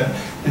hope that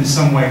in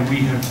some way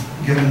we have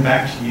given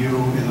back to you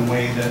in the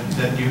way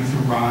that you,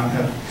 through Ron,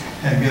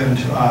 have given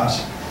to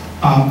us.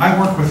 I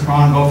worked with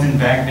Ron both in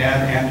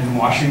Baghdad and in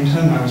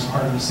Washington. I was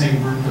part of the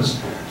same group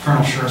as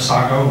Colonel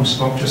Schlicher, who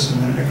spoke just a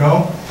minute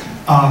ago.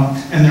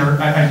 And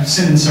I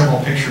sent in several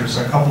pictures,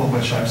 a couple of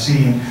which I've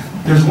seen.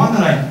 There's one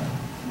that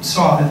I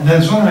saw,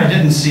 there's one that I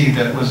didn't see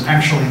that was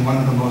actually one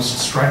of the most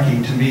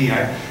striking to me.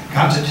 I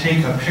got to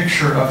take a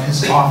picture of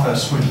his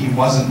office when he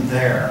wasn't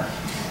there.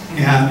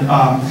 And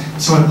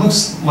so it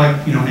looks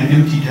like, you know, an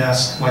empty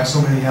desk like so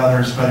many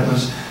others, but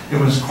it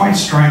was quite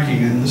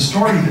striking. And the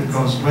story that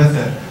goes with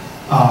it,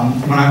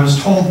 when I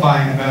was told by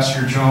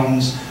Ambassador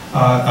Jones,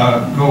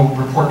 go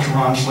report to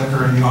Ron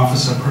Schlicher in the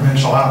Office of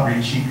Provincial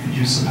Outreach, he could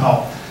use some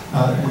help,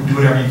 do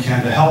whatever you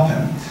can to help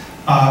him.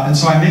 And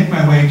so I make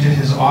my way to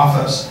his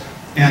office,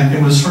 and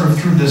it was sort of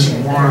through this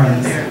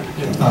warren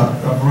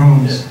of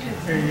rooms.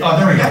 Oh,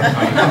 there we go.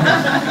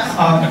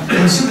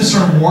 It was through this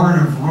sort of warren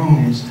of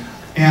rooms.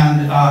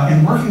 And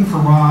in working for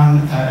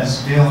Ron,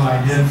 as Dale and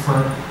I did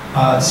for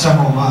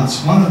several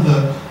months, one of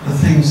the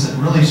things that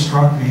really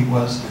struck me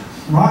was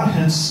Ron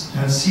has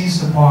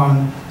seized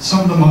upon some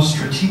of the most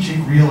strategic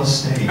real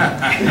estate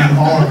in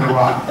all of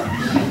Iraq.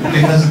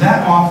 Because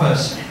that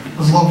office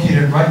was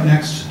located right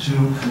next to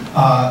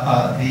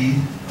the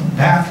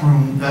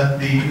bathroom that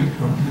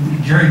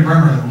Jerry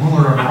Bremer, the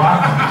ruler of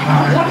Iraq at the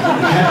time,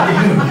 had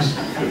to use.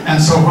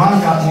 And so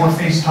Ron got more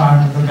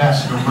FaceTime with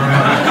Ambassador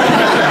Bremer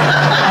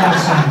than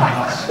almost anyone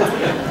else.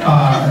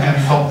 And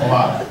he helped a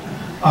lot.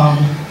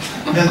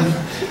 Then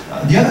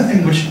the other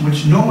thing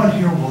which no one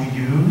here will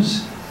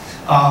use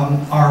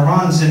are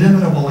Ron's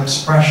inimitable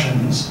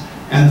expressions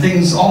and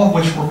things, all of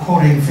which we're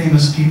quoting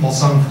famous people,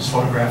 some of whose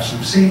photographs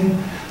we've seen.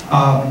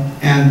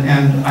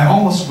 And I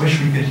almost wish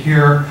we could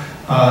hear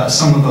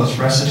some of those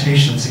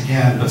recitations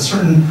again, but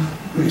certain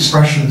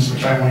expressions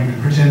which I won't even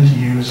pretend to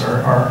use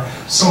are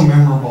so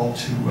memorable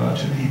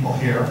to people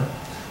here.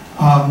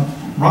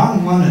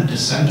 Ron won a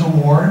dissent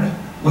award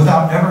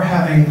without ever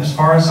having, as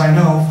far as I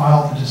know,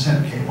 filed the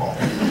dissent cable.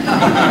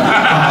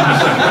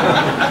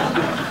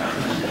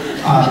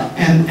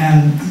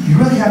 And you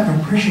really have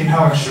to appreciate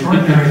how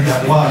extraordinary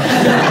that was.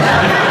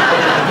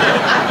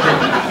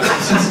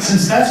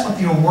 Since that's what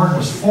the award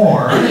was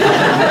for,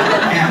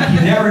 and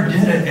he never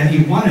did it, and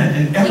he won it,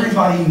 and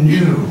everybody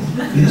knew,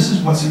 and this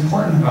is what's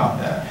important about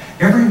that,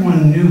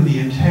 everyone knew the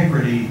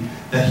integrity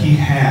that he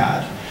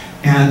had.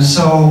 And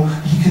so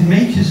he could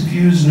make his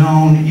views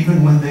known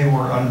even when they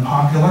were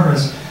unpopular,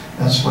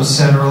 as was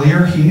said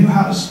earlier. He knew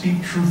how to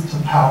speak truth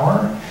to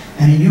power,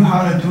 and he knew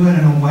how to do it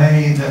in a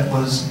way that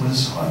was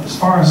as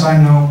far as I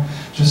know,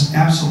 just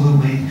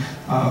absolutely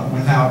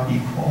without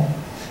equal.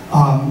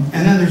 And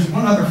then there's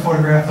one other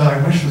photograph that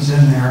I wish was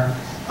in there,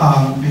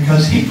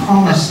 because he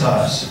promised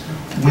us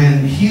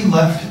when he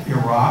left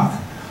Iraq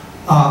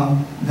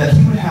that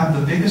he would have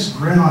the biggest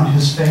grin on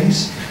his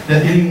face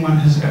that anyone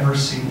has ever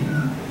seen.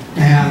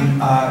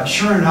 And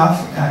sure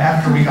enough,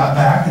 after we got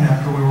back and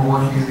after we were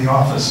working in the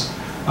office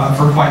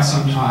for quite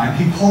some time,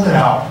 he pulled it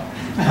out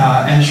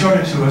and showed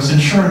it to us, and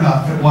sure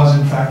enough, it was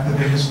in fact the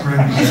biggest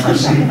grin he's ever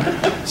seen.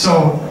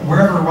 So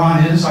wherever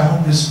Ron is, I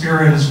hope his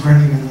spirit is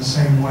grinning in the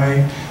same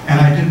way. And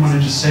I did want to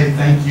just say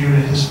thank you to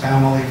his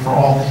family for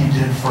all that he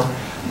did for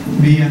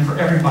me and for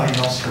everybody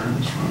else here in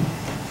this room.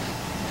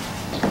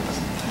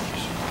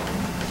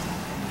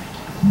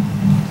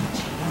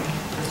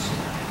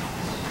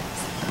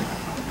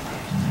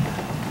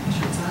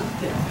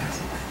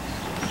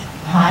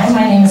 Hi,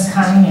 my name is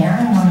Connie Mayer.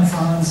 I'm one of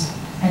Ron's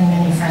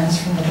many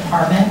friends from the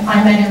department.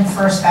 I met him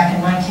first back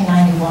in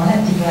 1991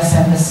 at the U.S.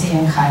 Embassy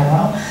in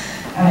Cairo.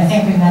 And I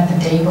think we met the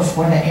day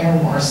before the air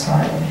war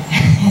started,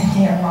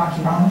 the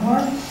Iraq-Iran war.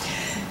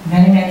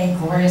 Many, many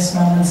glorious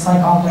moments,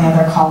 like all the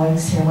other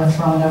colleagues here with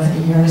Ron over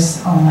the years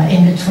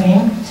in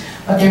between.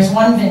 But there's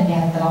one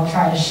vignette that I'll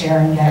try to share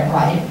and get it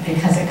right,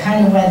 because it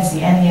kind of weds the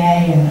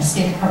NEA and the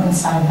State Department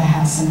side of the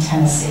house in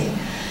Tennessee.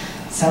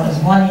 So it was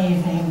one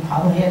evening,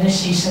 probably at a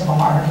shisha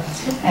bar,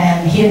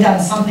 and he had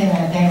done something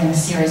that day in a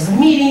series of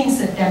meetings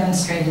that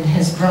demonstrated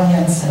his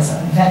brilliance as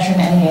a veteran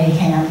NEA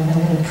hand and a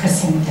really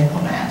prissing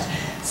diplomat.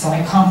 So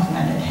I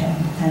complimented him,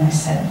 and I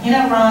said, you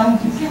know,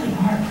 Ron, you really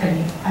are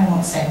pretty. I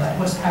won't say, but it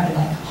was probably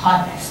like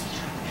hot next to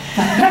you.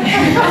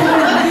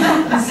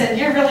 I said,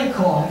 you're really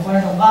cool. I've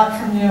learned a lot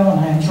from you, and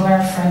I enjoy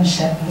our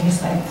friendship. And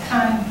he's like,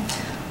 Con,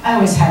 I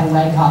always had a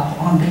leg up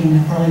on being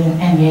a brilliant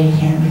NEA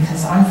hand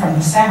because I'm from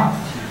the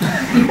South.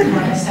 And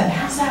I said,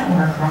 how's that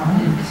work,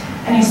 Ron?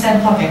 And he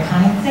said, look,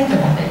 Connie, think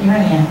about it. You're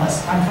an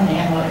analyst. I'm from the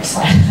analytics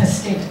side of the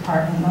State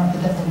Department, not the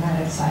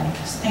diplomatic side.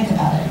 Just think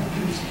about it.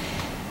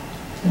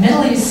 The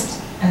Middle East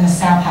and the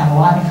South have a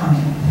lot in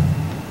common.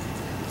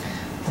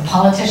 The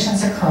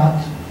politicians are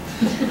corrupt.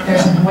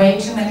 There's way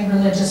too many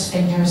religious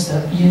figures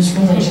that use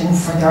religion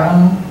for their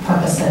own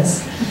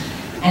purposes.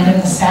 And in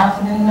the South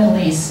and in the Middle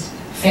East,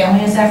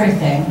 family is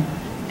everything,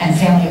 and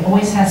family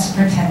always has to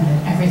pretend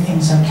that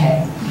everything's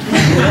okay.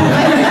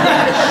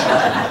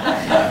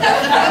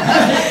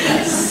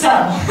 So,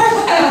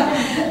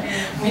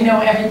 we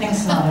know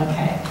everything's not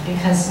okay,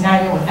 because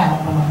now you're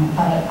without Ron,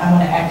 but I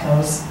want to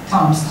echo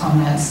Tom's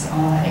comments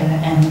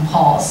and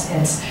Paul's.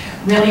 It's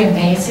really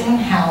amazing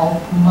how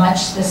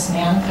much this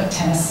man put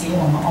Tennessee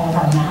on all of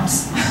our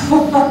maps.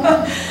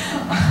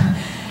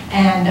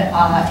 And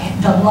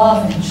the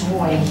love and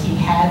joy he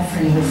had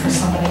for you, for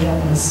somebody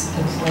that was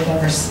deployed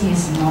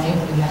overseas and not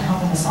able to get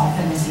home as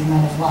often as he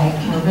might have liked.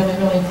 We're really,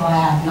 really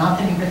glad, not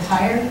that he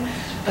retired,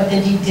 but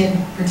that he did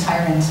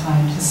retire in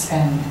time to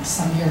spend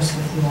some years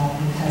with you all,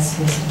 because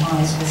his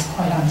demise was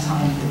quite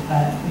untimely,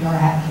 but we are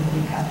happy that he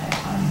got that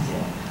time with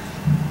you.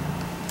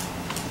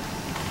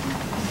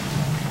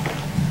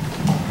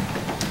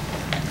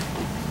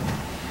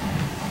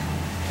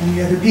 Any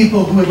other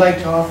people who would like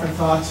to offer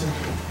thoughts?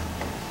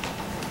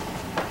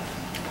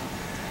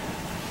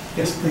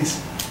 Yes, please.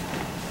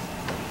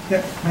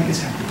 Yep, Mike is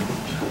happy.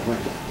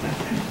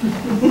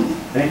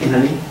 Thank you,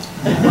 honey.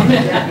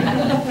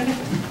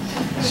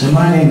 So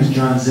my name is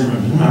John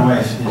Zimmerman. My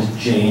wife is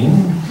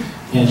Jane,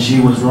 and she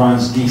was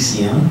Ron's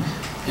DCM.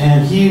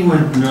 And he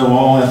would know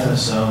all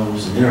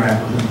FSOs and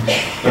interact with them,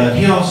 but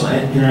he also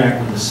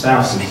interacted with the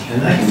spouses,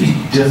 and that can be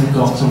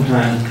difficult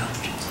sometimes.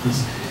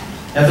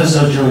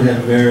 FSOs generally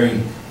have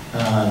very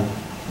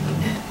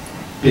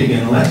big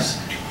intellects,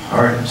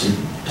 hard to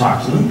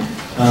talk to them.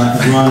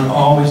 Ron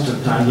always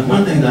took time. The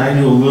one thing that I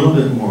knew a little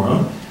bit more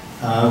of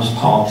was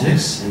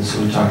politics, and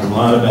so we talked a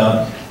lot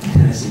about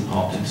Tennessee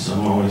politics, so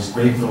I'm always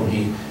grateful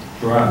he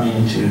brought me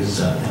into his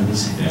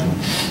embassy family.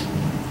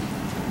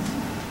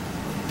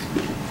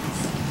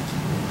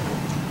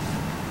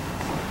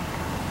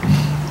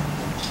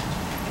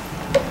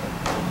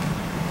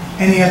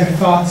 Any other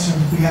thoughts, or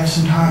we have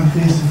some time,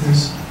 please, if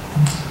there's...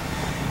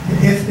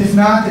 If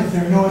not, if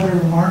there are no other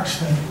remarks,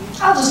 then...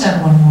 I'll just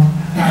add one more.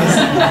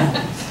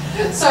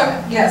 So,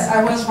 yes,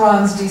 I was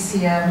Ron's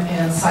DCM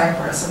in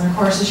Cyprus, and of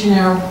course, as you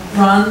know,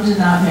 Ron did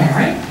not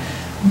marry,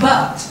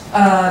 but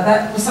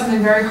that was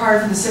something very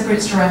hard for the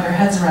Cypriots to wrap their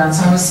heads around,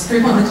 so I was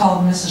frequently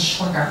called Mrs.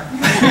 Schlicher.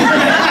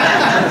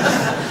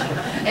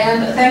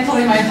 And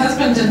thankfully, my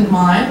husband didn't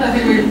mind. I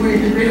think we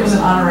agreed it was an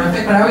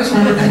honorific, but I always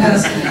remember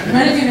because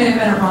many of you may have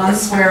been at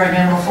Ron's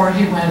swearing-in before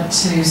he went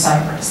to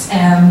Cyprus.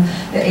 And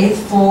the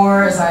 8th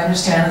floor, as I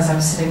understand, as I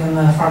was sitting in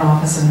the front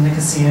office in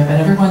Nicosia, but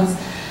everyone's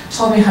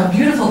told me how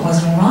beautiful it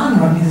was when Ron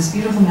wrote me this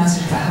beautiful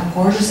message about how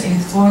gorgeous the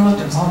 8th floor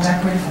looked. It was all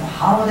decorated for the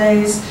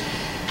holidays.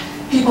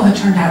 People had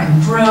turned out in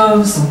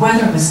droves. The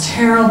weather was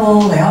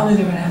terrible. They all knew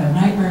they were going to have a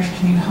nightmarish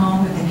commute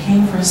home, but they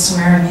came for his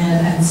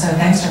swearing-in, and so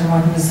thanks to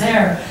everyone who was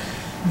there.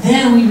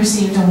 Then we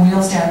received him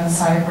wheels down in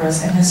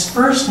Cyprus, and his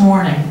first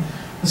morning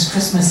was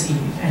Christmas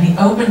Eve, and he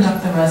opened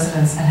up the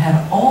residence and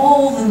had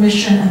all the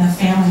mission and the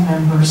family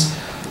members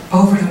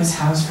over to his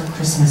house for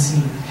Christmas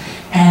Eve.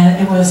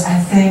 And it was, I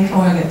think, oh,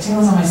 I get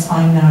tingles on my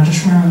spine now,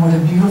 just remembering what a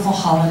beautiful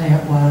holiday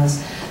it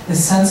was, the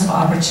sense of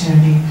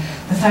opportunity,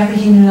 the fact that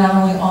he knew not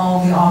only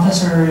all the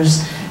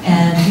officers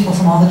and people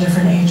from all the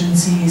different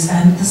agencies,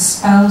 and the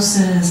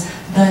spouses,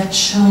 the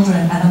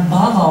children, and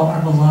above all,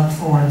 our beloved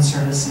foreign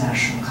service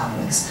national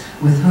colleagues,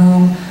 with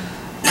whom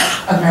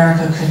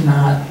America could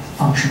not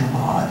function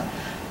abroad.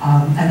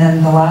 And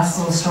then the last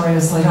little story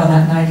was later on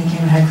that night, he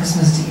came and had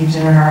Christmas Eve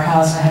dinner at our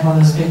house. I had one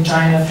of those big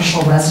giant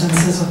official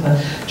residences with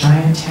the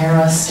giant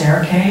terrace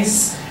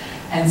staircase.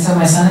 And so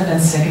my son had been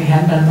sick, and he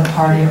hadn't been at the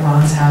party at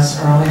Ron's house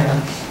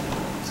earlier.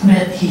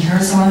 But he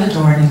heard someone at the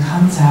door, and he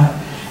comes out,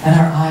 and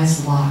our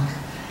eyes lock.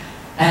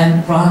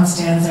 And Ron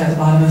stands there at the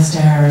bottom of the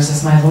stairs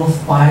as my little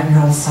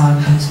 5-year-old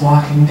son comes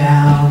walking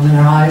down, and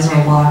our eyes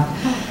are locked.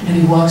 And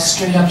he walks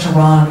straight up to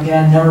Ron,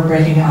 again, never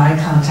breaking eye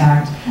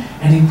contact,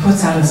 and he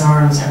puts out his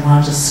arms, and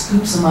Ron just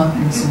scoops him up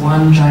in this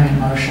one giant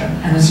motion.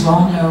 And as you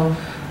all know,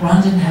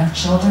 Ron didn't have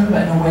children,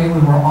 but in a way we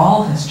were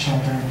all his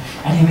children.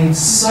 And he made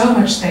so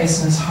much space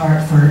in his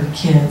heart for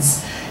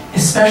kids,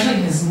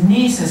 especially his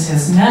nieces,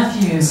 his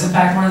nephews. In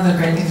fact, one of the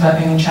great things about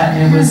being in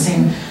Chattanooga was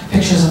seeing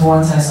pictures of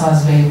ones I saw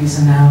as babies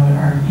and now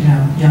are, you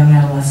know, young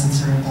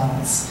adolescents or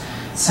adults.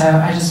 So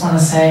I just want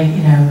to say,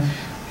 you know,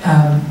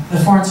 the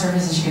Foreign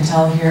Service, as you can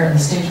tell here, and the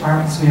State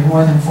Department, because we have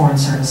more than Foreign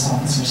Service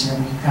officers here,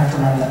 we have to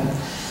remember that. But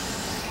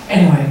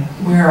anyway,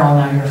 we're all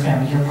now your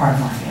family. You're part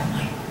of our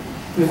family.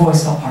 We've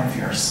always felt part of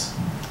yours.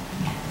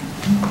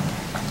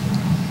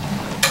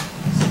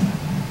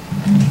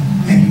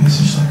 Thank you,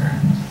 Mr. Schlicher.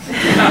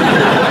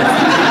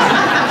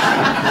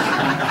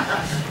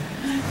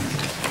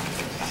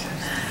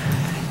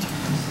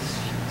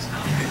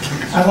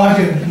 I want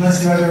to,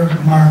 unless there are other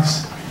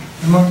remarks,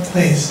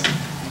 please.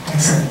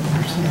 Excellent.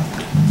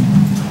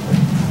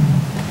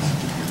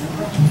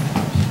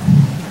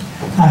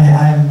 Hi,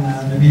 I'm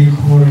Nabil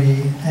Khoury,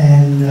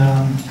 and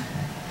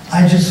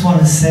I just want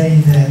to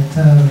say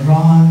that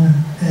Ron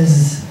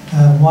is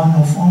one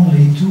of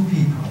only 2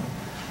 people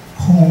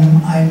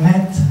whom I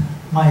met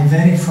my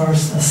very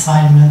first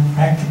assignment,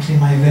 practically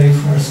my very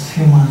first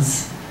few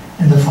months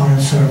in the Foreign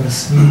Service.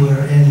 Cyprus. We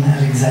were in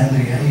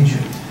Alexandria,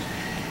 Egypt.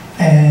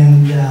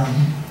 And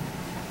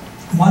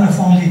one of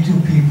only two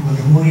people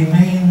who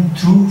remained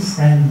true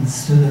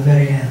friends to the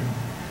very end.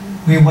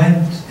 We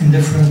went in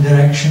different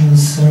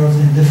directions, served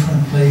in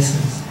different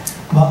places,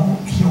 but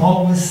he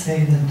always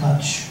stayed in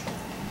touch.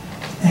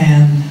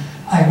 And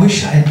I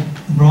wish I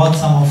brought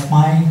some of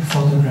my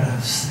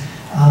photographs,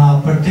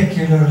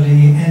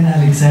 particularly in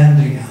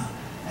Alexandria,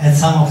 at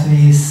some of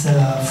these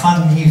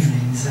fun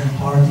evenings and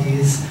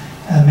parties,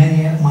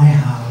 many at my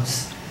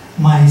house.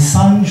 My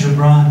son,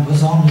 Gibran,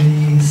 was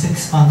only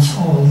 6 months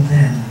old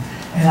then,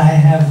 and I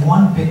have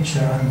one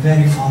picture I'm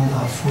very fond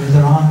of with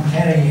Ron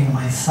carrying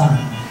my son.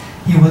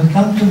 He would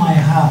come to my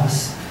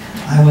house.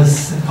 I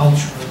was a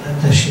cultural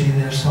attaché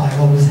there, so I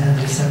always had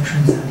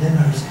receptions and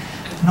dinners.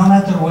 No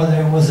matter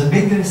whether it was a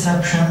big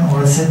reception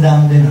or a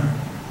sit-down dinner,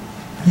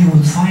 he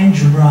would find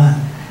Gibran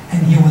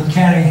and he would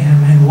carry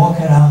him and walk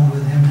around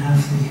with him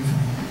half the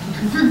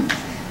evening.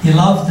 He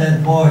loved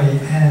that boy,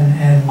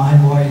 and my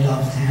boy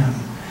loved him.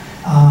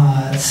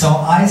 So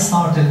I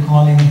started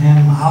calling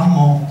him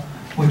Ammo,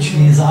 which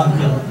means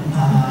uncle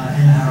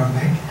in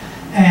Arabic,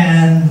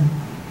 and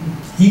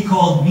he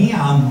called me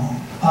Ammo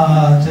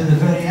to the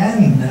very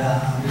end.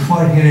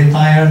 Before he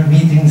retired,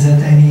 meetings at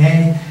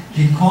NEA,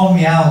 he'd call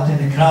me out in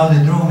a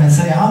crowded room and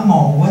say,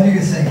 Ammo, what do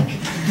you think?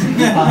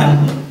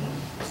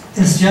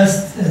 It's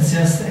just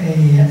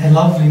a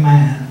lovely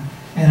man,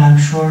 and I'm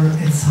sure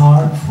it's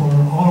hard for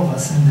all of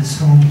us in this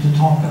room to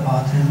talk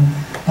about him,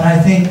 but I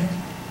think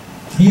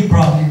he'd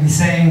probably be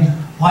saying,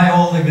 why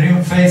all the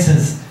grim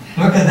faces?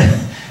 Look at that.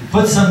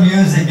 Put some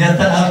music, get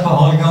the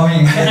alcohol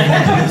going, get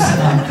them to loosen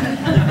up.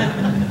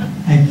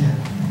 Thank you.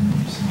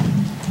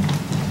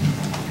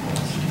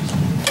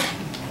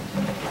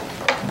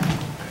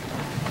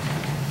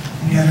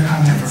 Any other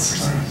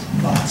comments or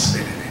thoughts?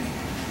 If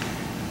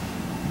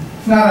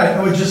not,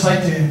 I would just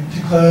like to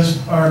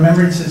close our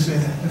remembrances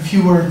with a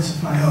few words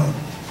of my own.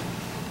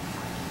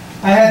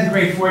 I had the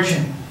great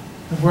fortune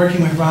of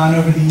working with Ron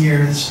over the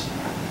years,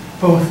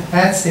 both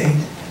at State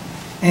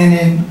and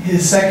in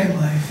his second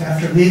life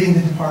after leaving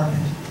the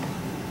department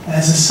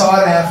as a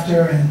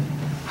sought-after and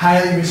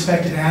highly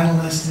respected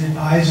analyst and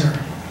advisor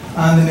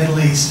on the Middle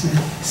East with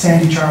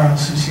Sandy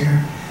Charles, who's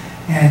here,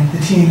 and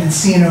the team at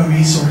CNO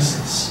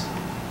Resources.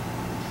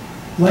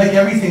 Like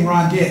everything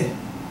Ron did,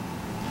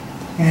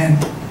 and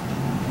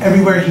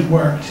everywhere he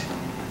worked,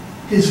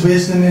 his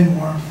wisdom and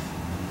warmth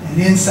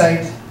and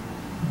insight,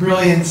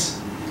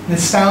 brilliance, an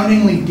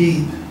astoundingly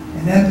deep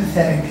and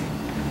empathetic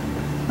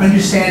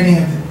understanding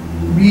of the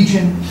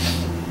region,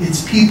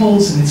 its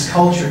peoples and its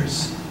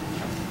cultures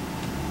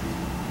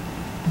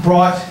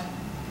brought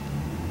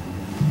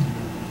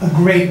a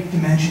great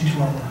dimension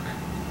to our work.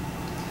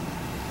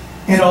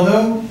 And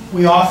although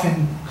we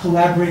often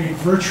collaborated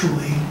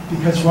virtually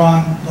because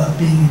Ron loved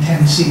being in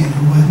Tennessee and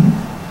who wouldn't,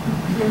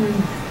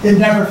 it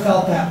never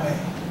felt that way.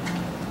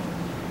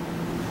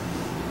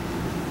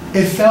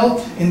 It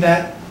felt in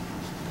that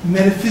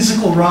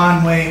metaphysical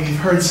Ron way we've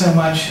heard so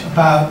much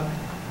about,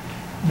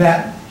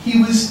 that he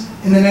was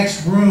in the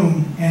next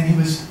room and he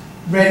was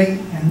ready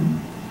and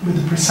with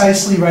the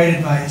precisely right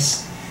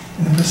advice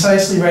and the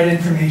precisely right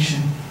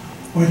information,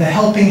 or the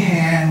helping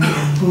hand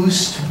or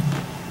boost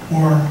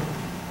or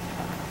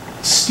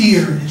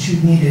steer that you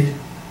needed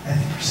at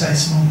the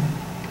precise moment.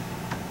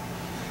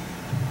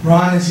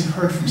 Ron, as you've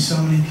heard from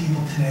so many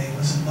people today,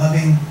 was a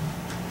loving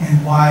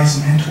and wise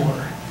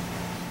mentor,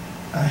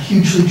 a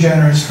hugely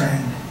generous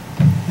friend,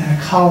 and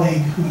a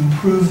colleague who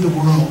improved the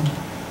world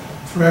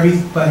for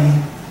everybody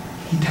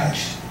he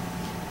touched.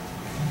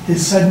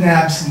 His sudden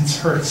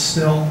absence hurts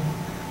still,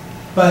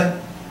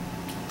 but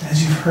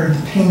as you've heard,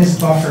 the pain is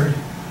buffered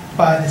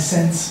by the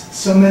sense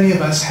so many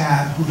of us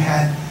have who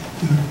had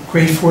the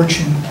great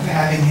fortune of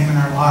having him in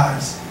our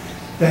lives,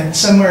 that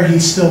somewhere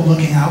he's still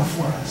looking out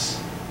for us.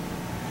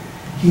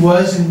 He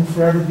was and will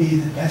forever be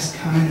the best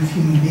kind of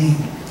human being,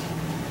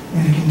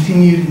 and a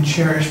continued and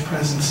cherished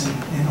presence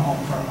in all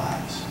of our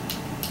lives.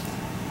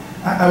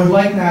 I would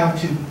like now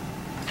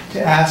to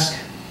ask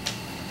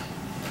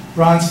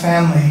Ron's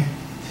family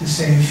to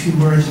say a few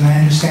words, and I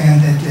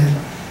understand that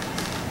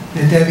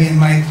Debbie and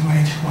Mike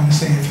might want to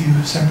say a few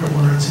separate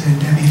words. And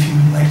Debbie, if you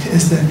would like to,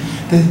 is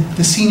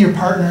the senior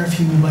partner, if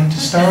you would like to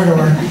start,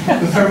 or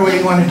whichever way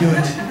you want to do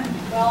it.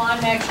 Well,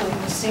 I'm actually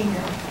the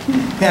senior.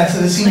 Yeah,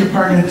 so the senior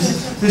partner,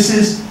 this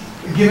is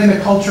given the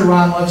culture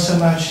Ron loves so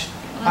much,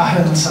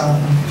 Ahlan wa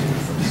sahlan.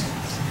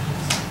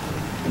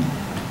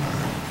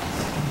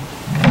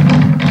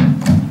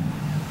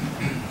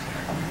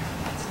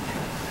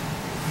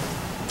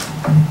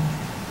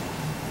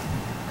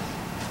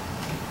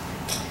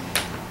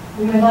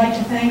 We would like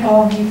to thank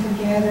all of you for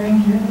gathering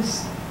here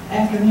this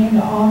afternoon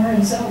to honor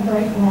and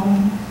celebrate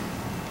Ron.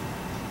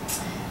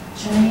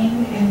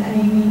 Jane and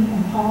Amy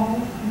and Paul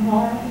and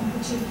Laura in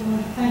particular,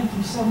 thank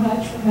you so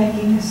much for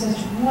making this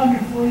such a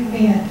wonderful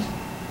event.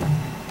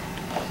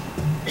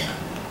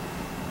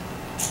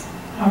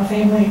 Our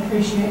family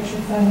appreciates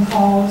your phone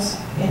calls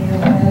and your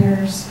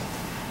letters,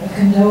 the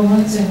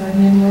condolence and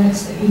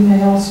remembrance, the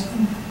emails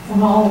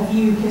from all of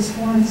you, his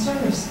Foreign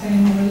Service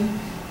family.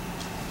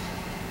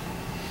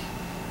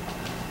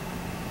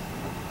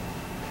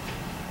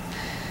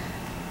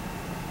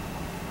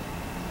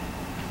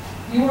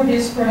 You were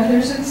his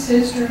brothers and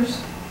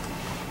sisters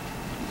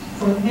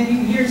for the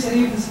many years that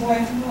he was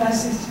away from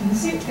us as a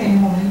sick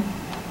family.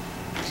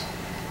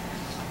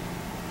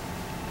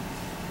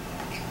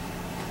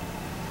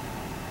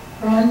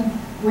 Ron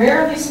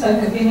rarely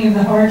spoke of any of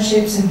the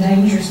hardships and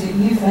dangers that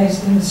you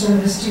faced in the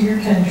service to your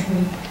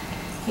country.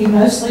 He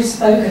mostly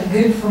spoke of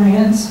good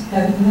friends,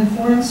 both in the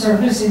Foreign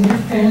Service and your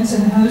friends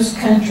in host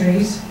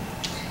countries,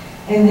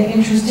 and the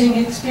interesting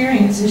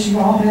experiences you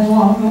all had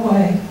along the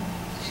way.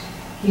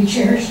 He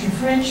cherished your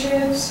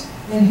friendships,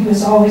 and he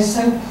was always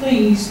so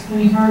pleased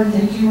when he heard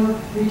that you were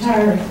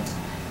retiring,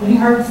 when he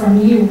heard from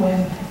you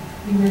when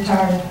you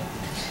retired.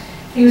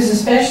 He was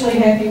especially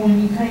happy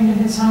when you came to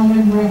his home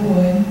in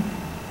Brentwood.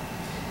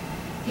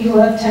 He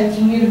loved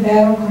taking you to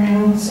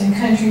battlegrounds and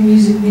country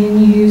music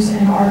venues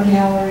and art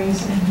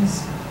galleries and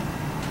his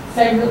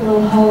favorite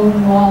little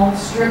hole-in-the-wall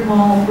strip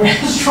mall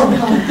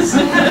restaurants.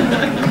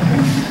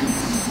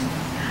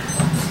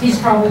 He's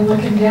probably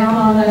looking down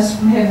on us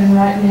from heaven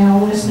right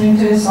now, listening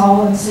to us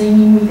all and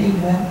singing with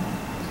Eva.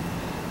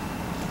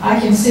 I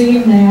can see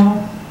him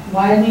now,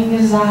 widening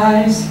his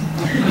eyes,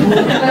 looking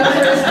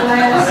over his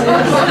glasses.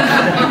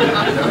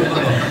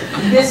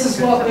 This is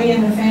what we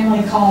in the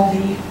family call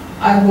the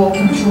 "I will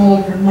control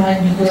your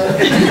mind" look.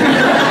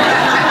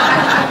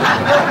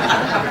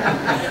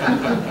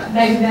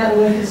 Maybe that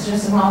look is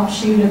just an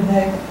offshoot of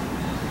the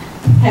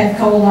 "have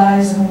cold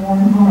eyes and a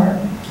warm heart."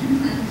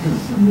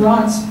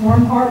 Ron's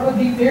warm heart would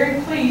be very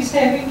pleased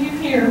having you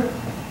here,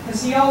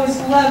 because he always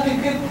loved a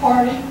good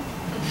party.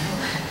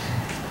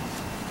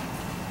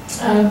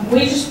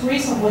 We just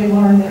recently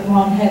learned that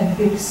Ron had a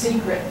big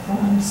secret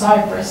from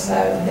Cyprus,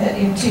 though, that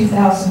in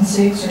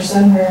 2006 or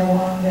somewhere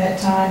along that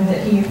time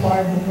that he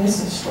acquired the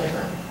Mrs.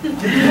 Schlicher.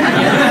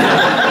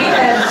 He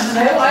had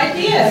no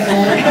idea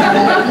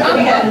that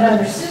we had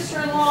another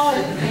sister-in-law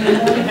in the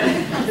family,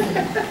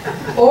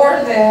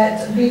 or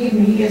that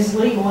bigamy is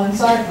legal in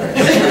Cyprus.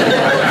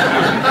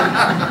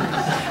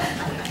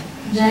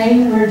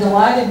 Jane, we're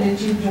delighted that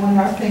you've joined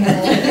our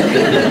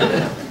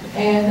family.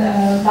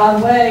 And by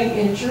the way,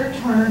 it's your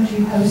turn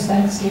to host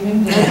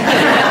Thanksgiving dinner.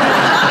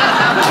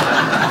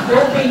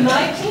 There'll be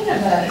 19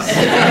 of us.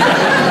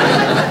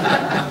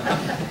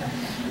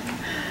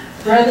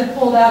 Brother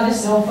pulled out his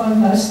cell phone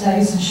most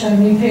days and showed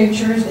me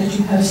pictures that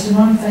you posted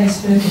on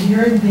Facebook of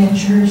your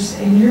adventures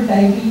and your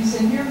babies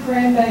and your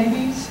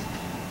grandbabies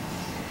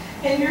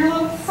and your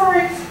little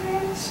furry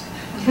friends.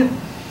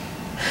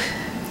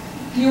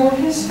 You're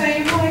his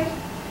family.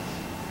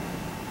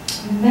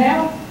 And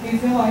now we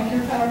feel like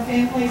you're our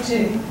family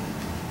too.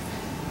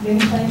 Many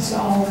thanks to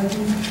all of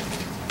you.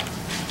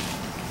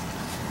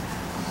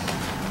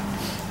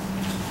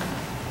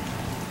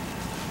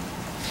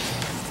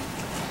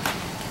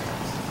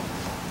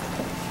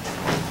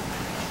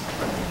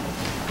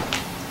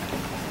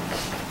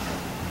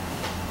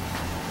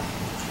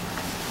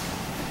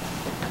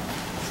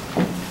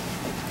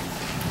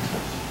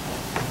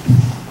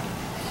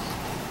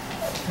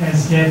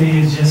 As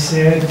Debbie has just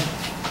said,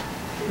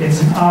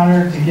 it's an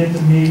honor to get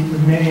to meet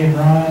with many of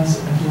Ron's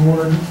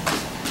adored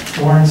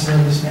Foreign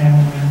Service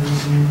family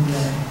members here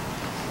today.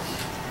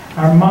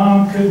 Our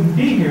mom couldn't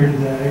be here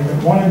today,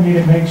 but wanted me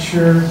to make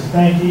sure to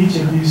thank each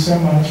of you so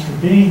much for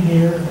being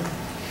here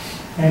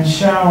and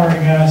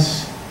showering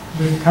us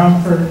with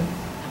comfort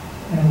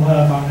and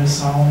love on this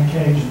solemn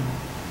occasion.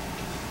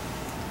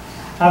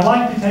 I'd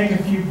like to take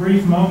a few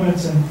brief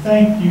moments and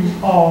thank you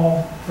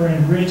all for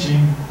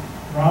enriching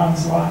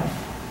Ron's life.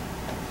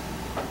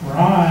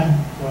 Ron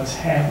was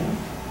happy.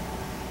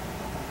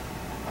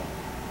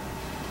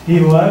 He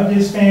loved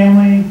his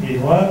family, he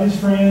loved his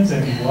friends,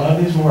 and he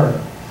loved his work.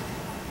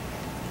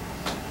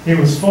 He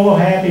was full of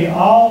happy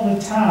all the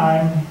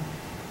time,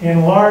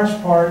 in large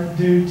part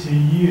due to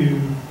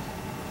you,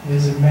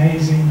 his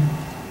amazing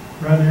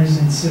brothers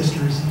and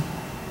sisters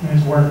in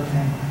his work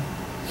family.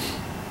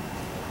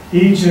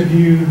 Each of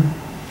you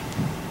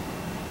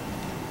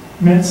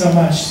meant so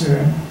much to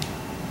him.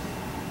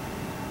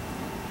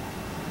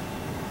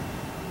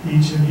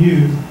 Each of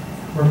you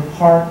were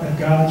part of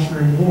God's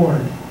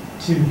reward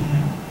to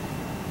him.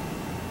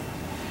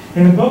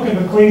 In the book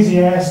of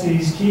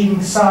Ecclesiastes, King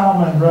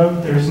Solomon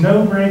wrote, "There's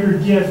no greater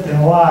gift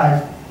in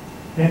life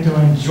than to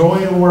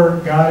enjoy the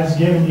work God has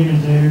given you to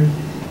do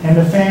and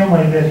the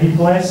family that he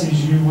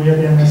blesses you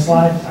with in this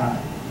lifetime."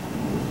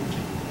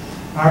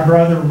 Our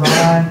brother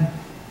Ron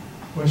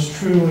was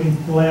truly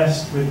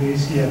blessed with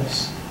these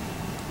gifts.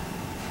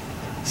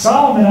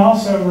 Solomon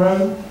also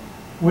wrote,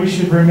 "We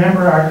should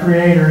remember our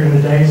Creator in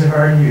the days of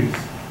our youth."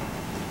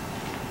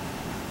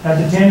 At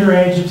the tender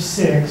age of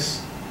 6,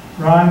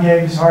 Ron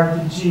gave his heart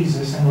to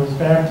Jesus and was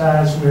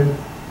baptized with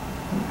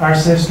our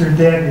sister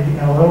Debbie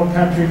in a little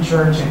country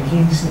church in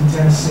Kingston,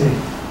 Tennessee.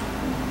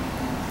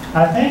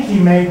 I think he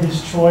made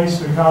this choice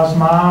because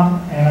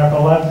Mom and our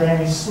beloved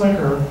Granny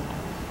Schlicher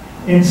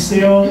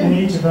instilled in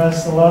each of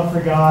us the love for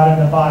God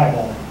and the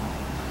Bible.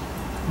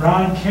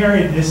 Ron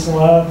carried this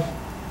love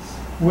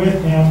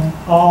with him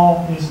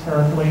all his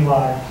earthly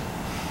life.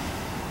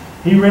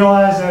 He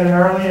realized at an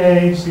early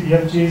age the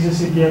gift Jesus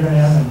had given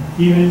him, and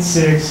even at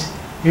 6,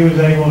 he was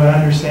able to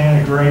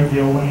understand a great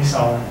deal when he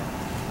saw it.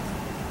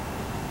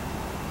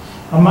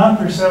 A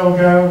month or so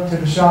ago, to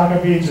the shock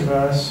of each of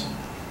us,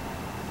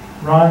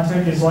 Ron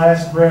took his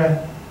last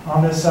breath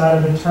on this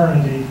side of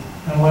eternity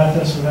and left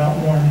us without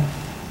warning.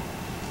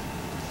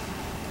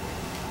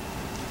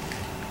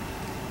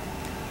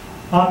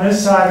 On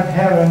this side of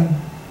heaven,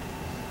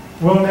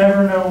 we'll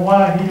never know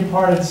why he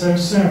departed so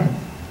soon.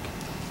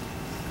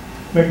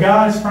 But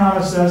God has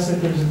promised us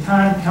that there's a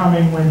time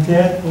coming when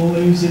death will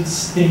lose its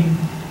sting.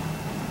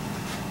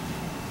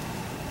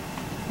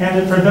 And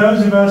that for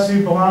those of us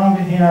who belong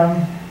to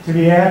him, to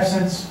be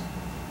absent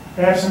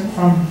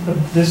from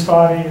this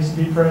body is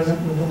to be present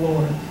with the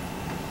Lord.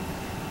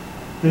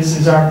 This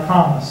is our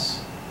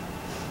promise.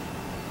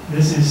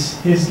 This is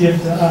his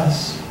gift to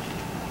us.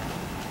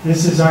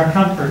 This is our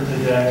comfort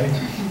today.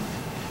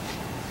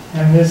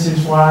 And this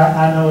is why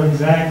I know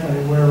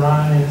exactly where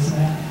Ron is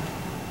now.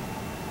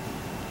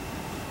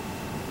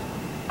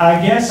 I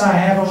guess I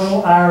have a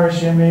little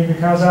Irish in me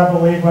because I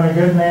believe when a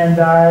good man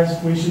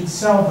dies, we should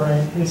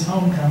celebrate his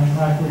homecoming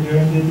like we're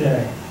doing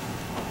today.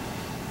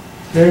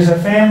 There's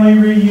a family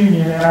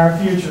reunion in our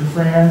future,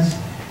 friends,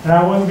 and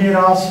I wouldn't be at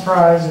all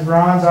surprised if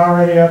Ron's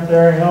already up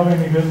there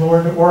helping the good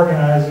Lord to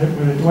organize it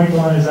with a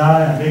twinkle in his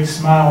eye and a big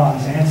smile on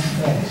his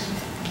handsome face.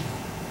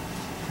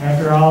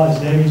 After all, as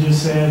Debbie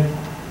just said,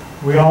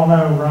 we all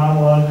know Ron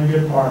loves a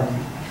good party.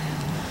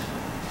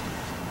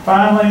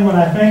 Finally, when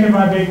I think of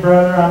my big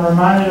brother, I'm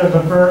reminded of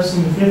a verse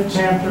in the 5th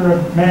chapter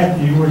of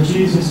Matthew where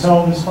Jesus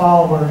told his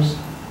followers,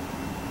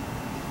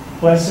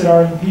 "Blessed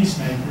are the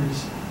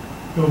peacemakers,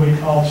 who will be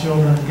called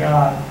children of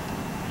God."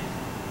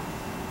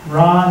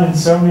 Ron and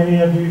so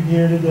many of you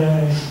here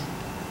today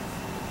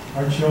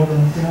are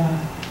children of God.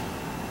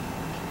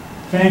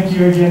 Thank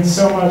you again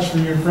so much for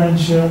your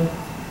friendship,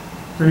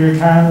 for your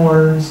kind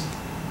words,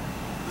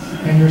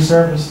 and your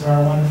service to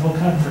our wonderful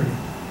country.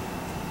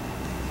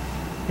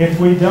 If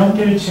we don't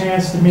get a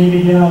chance to meet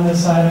again on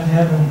this side of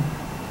heaven,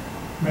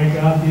 may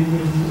God be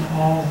with you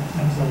all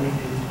until we meet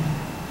again.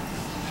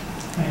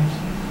 Thank you.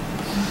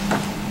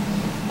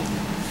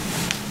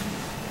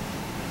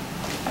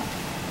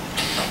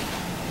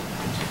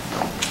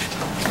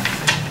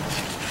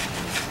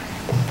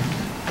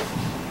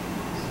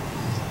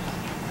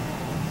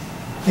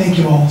 Thank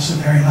you all so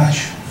very much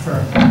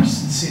for your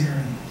sincere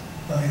and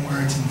loving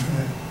words and for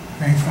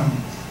hearing from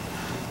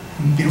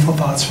beautiful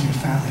thoughts from your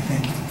family.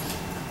 Thank you.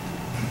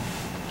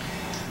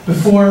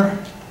 Before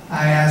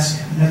I ask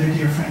another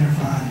dear friend of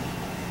Ron,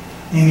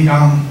 Amy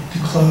Dom, to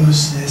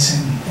close this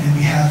and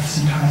we have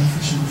some time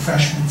for some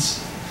refreshments,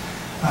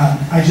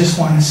 I just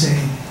want to say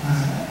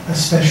a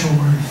special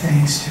word of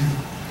thanks to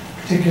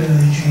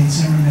particularly Jane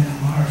Zimmerman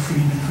and Laura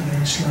Friedman for their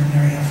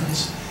extraordinary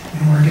efforts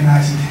in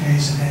organizing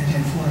today's event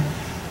and for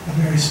a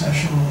very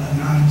special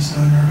anonymous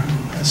donor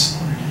who has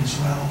supported it as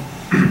well.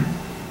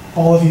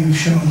 All of you have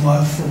shown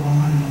love for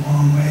Ron in a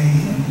long way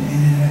and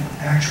in an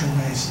actual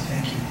way, so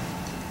thank you.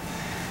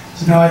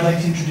 So now I'd like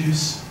to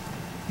introduce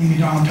Amy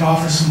Dom to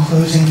offer some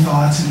closing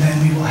thoughts, and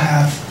then we will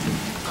have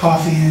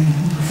coffee and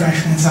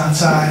refreshments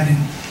outside, and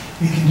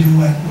we can do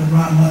what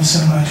Ron loves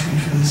so much,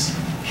 which was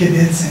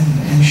kibitz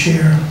and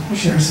share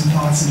some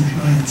thoughts and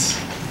brilliance.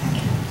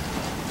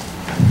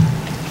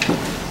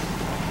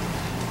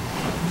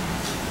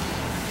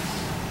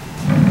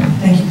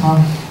 Thank you,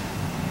 Paul.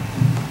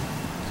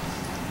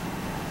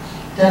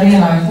 Debbie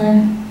and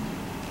Arthur,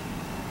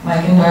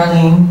 Mike and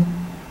Darlene,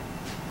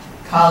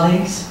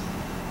 colleagues,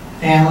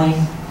 family,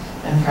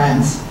 and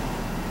friends.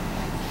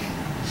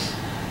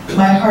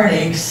 My heart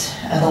aches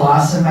at the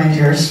loss of my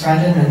dearest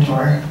friend and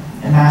mentor,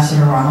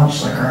 Ambassador Ronald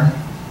Schlicher.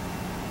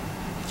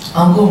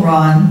 Uncle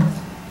Ron,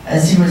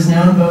 as he was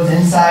known both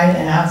inside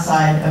and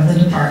outside of the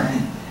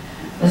department,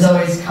 was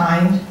always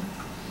kind,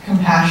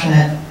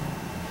 compassionate,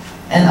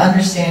 and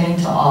understanding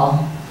to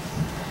all,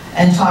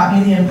 and taught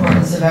me the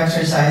importance of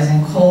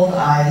exercising cold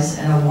eyes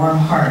and a warm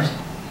heart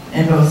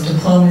in both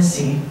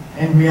diplomacy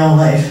and real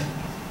life.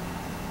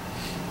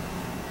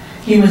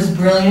 He was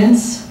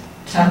brilliance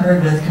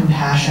tempered with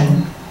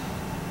compassion.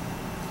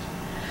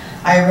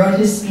 I wrote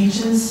his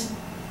speeches,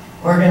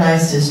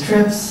 organized his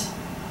trips,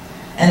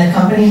 and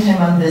accompanied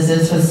him on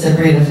visits with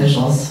Cypriot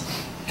officials.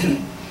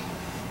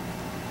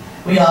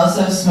 We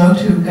also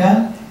smoked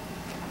hookah,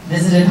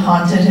 visited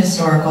haunted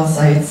historical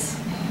sites,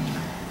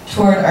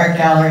 toured art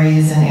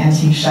galleries and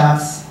antique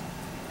shops,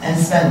 and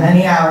spent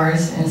many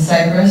hours in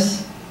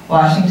Cyprus,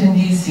 Washington,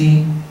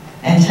 D.C.,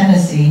 and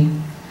Tennessee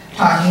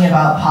talking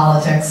about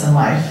politics and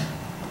life.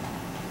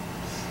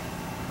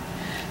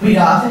 We'd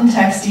often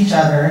text each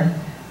other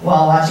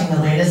while watching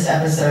the latest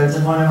episodes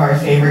of one of our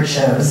favorite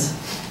shows,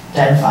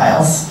 Dead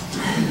Files.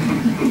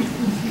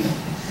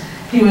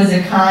 He was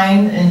a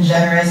kind and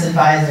generous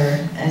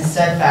advisor and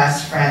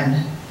steadfast friend.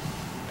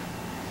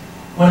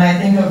 When I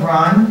think of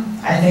Ron,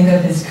 I think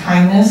of his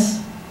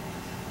kindness,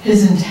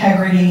 his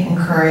integrity and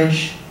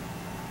courage,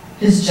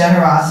 his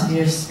generosity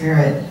of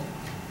spirit,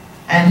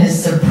 and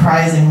his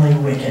surprisingly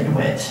wicked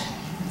wit.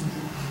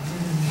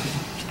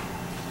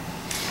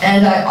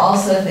 And I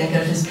also think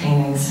of his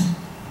paintings,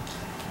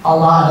 a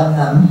lot of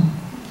them.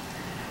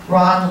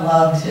 Ron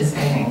loved his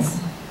paintings.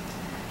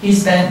 He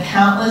spent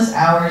countless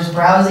hours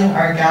browsing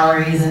art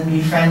galleries and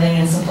befriending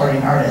and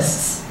supporting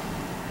artists.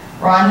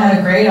 Ron had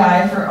a great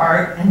eye for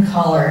art and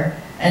color,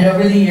 and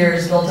over the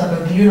years built up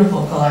a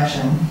beautiful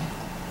collection.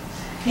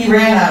 He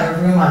ran out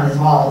of room on his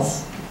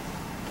walls.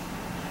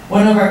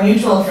 One of our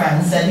mutual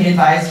friends said he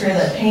advised her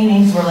that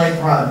paintings were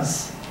like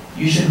rugs.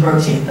 You should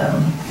rotate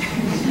them.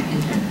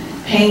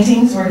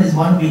 Paintings were his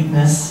one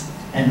weakness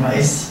and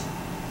vice.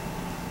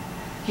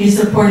 He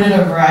supported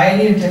a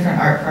variety of different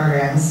art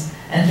programs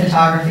and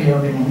photography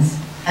openings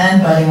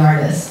and budding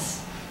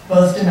artists,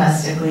 both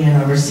domestically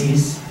and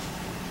overseas.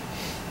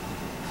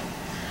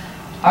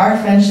 Our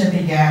friendship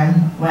began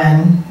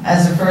when,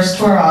 as a first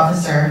tour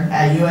officer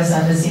at U.S.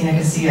 Embassy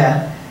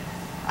Nicosia,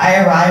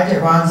 I arrived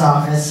at Ron's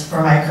office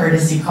for my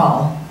courtesy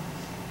call.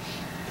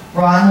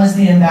 Ron was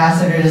the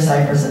ambassador to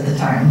Cyprus at the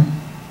time.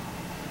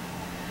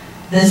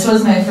 This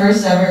was my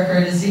first ever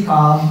courtesy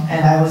call,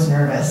 and I was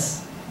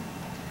nervous.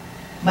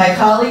 My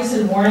colleagues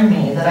had warned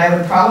me that I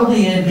would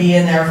probably be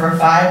in there for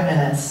 5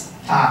 minutes,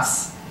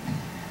 tops.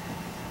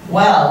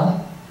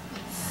 Well,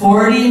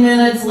 40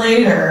 minutes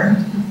later,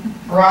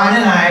 Ron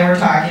and I were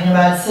talking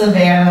about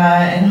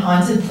Savannah and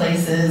haunted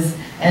places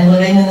and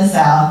living in the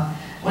South,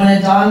 when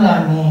it dawned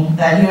on me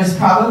that he was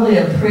probably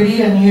a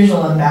pretty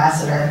unusual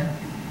ambassador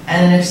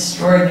and an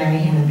extraordinary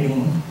human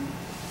being.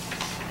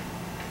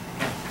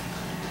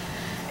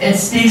 It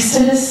speaks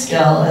to his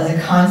skill as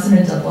a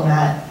consummate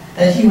diplomat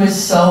that he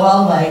was so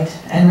well liked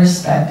and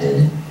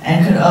respected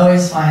and could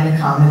always find a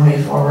common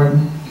way forward.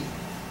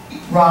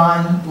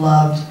 Ron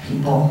loved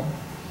people.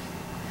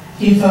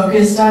 He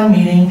focused on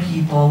meeting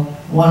people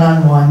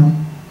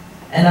one-on-one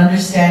and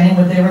understanding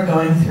what they were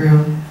going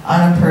through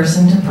on a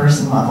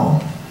person-to-person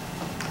level.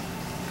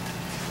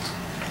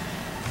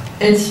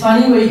 It's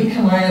funny what you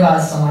can learn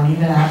about someone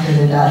even after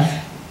their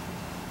death.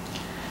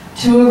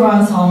 Two of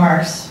Ron's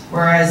hallmarks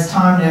were, as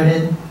Tom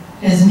noted,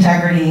 his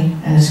integrity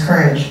and his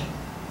courage,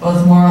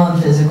 both moral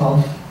and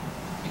physical.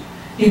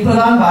 He put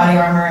on body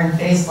armor and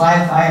faced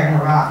live fire in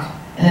Iraq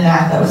in an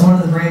act that was one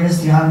of the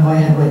bravest the envoy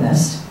had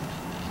witnessed.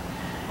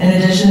 In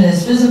addition to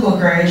his physical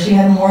courage, he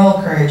had moral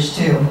courage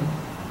too,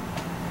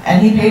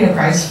 and he paid a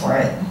price for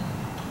it.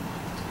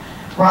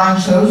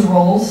 Ron chose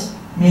roles,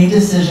 made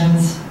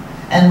decisions,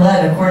 and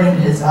led according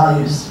to his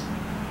values.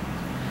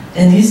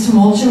 In these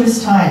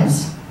tumultuous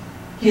times,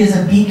 he is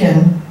a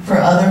beacon for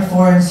other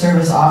Foreign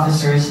Service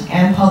officers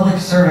and public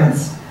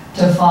servants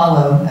to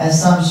follow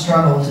as some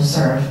struggle to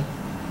serve.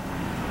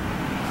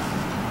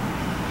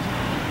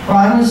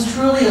 Ron was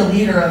truly a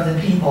leader of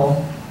the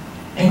people,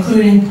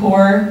 including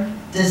poor,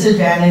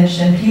 disadvantaged,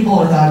 and people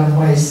without a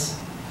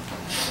voice.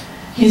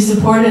 He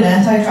supported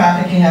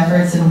anti-trafficking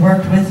efforts and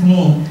worked with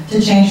me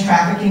to change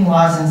trafficking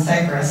laws in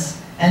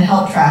Cyprus and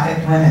help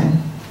trafficked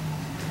women.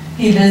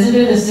 He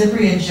visited a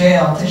Cypriot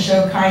jail to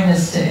show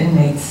kindness to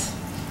inmates,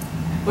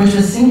 which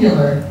was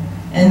singular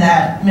in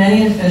that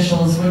many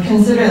officials would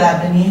consider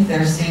that beneath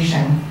their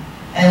station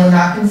and would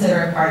not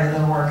consider it part of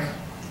their work.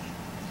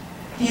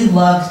 He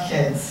loved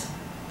kids,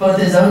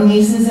 both his own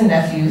nieces and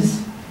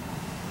nephews,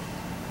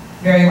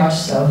 very much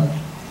so,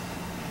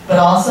 but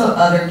also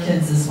other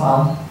kids as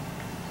well.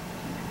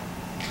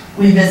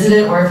 We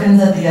visited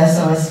orphans at the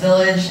SOS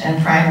Village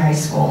and primary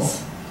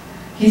schools.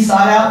 He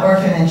sought out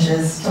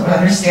orphanages to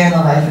understand the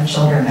life of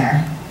children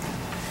there.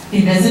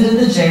 He visited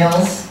the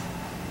jails,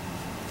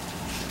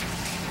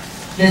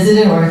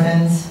 visited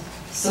orphans,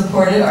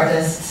 supported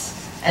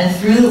artists, and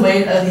threw the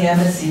weight of the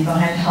embassy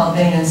behind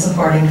helping and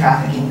supporting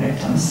trafficking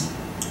victims.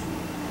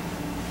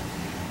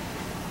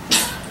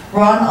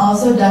 Ron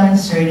also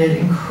demonstrated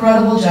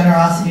incredible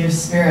generosity of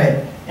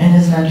spirit in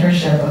his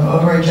mentorship of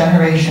over a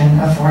generation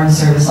of Foreign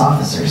Service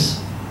officers.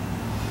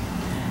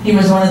 He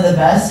was one of the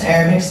best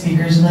Arabic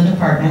speakers in the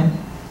department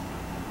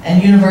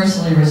and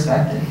universally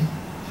respected.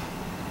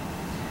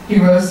 He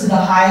rose to the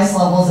highest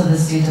levels of the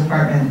State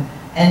Department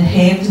and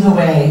paved the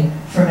way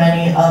for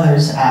many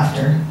others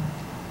after.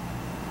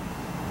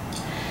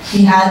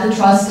 He had the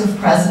trust of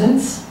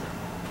presidents,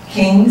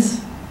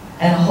 kings,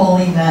 and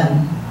holy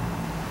men.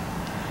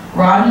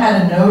 Ron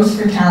had a nose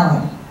for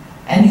talent,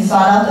 and he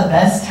sought out the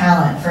best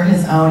talent for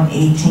his own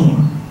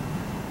A-team.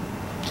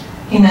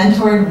 He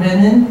mentored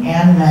women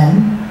and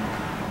men,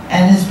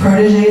 and his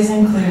proteges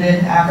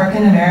included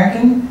African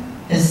American,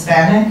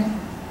 Hispanic,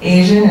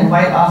 Asian, and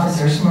white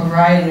officers from a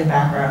variety of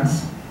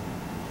backgrounds.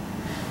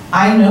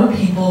 I know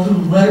people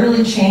who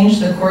literally changed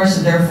the course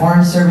of their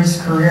Foreign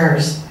Service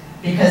careers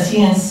because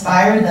he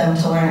inspired them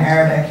to learn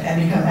Arabic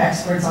and become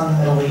experts on the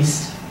Middle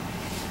East.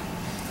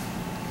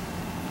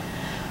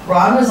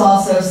 Ron was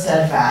also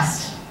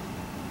steadfast.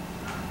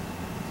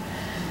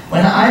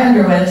 When I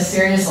underwent a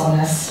serious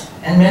illness,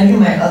 and many of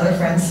my other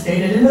friends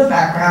faded in the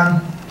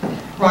background,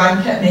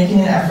 Ron kept making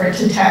an effort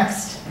to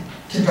text,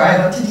 to drive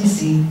up to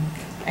DC,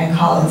 and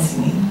call and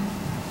see me.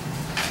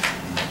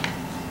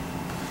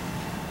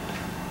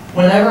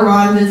 Whenever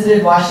Ron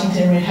visited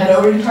Washington, we'd head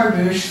over to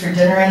Tarbouche for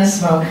dinner and a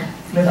smoke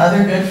with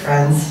other good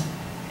friends,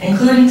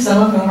 including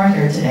some of whom are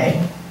here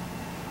today.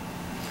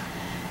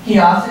 He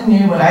often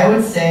knew what I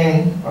would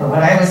say or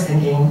what I was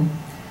thinking,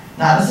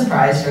 not a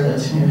surprise for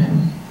those who knew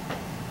him.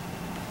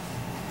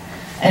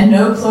 And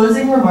no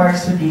closing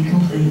remarks would be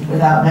complete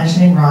without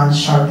mentioning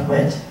Ron's sharp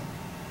wit.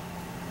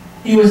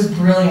 He was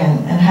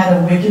brilliant and had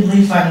a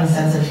wickedly funny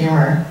sense of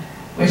humor,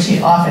 which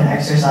he often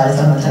exercised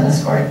on the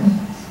tennis court.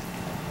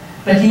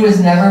 But he was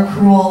never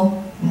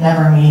cruel,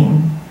 never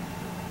mean.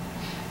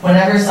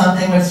 Whenever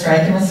something would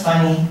strike him as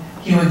funny,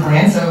 he would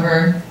glance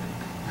over,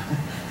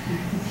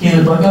 he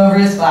would look over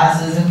his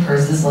glasses and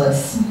purse his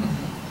lips,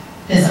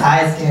 his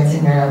eyes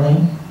dancing merrily.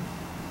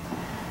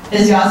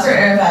 His Yasser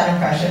Arafat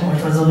impression,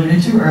 which was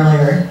alluded to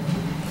earlier,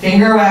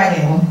 finger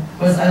wagging,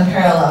 was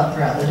unparalleled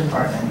throughout the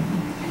department.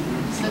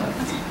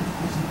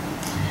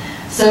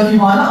 So if you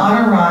want to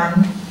honor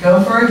Ron,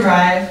 go for a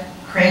drive,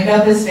 crank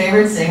up his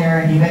favorite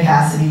singer, Eva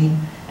Cassidy,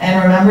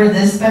 and remember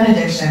this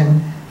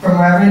benediction from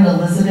Reverend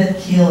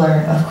Elizabeth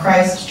Keeler of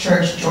Christ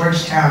Church,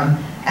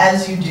 Georgetown,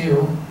 as you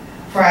do,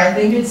 for I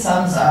think it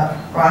sums up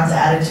Ron's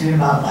attitude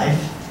about life.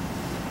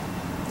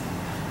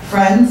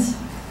 Friends,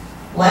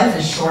 life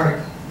is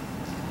short.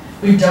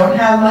 We don't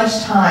have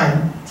much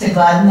time to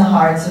gladden the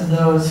hearts of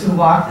those who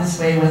walk this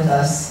way with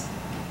us.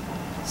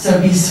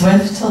 So be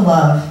swift to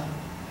love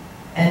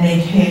and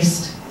make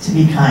haste to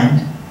be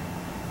kind.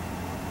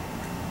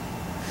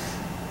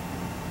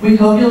 We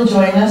hope you'll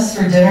join us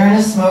for dinner and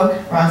a smoke,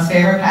 Ron's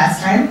favorite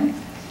pastime,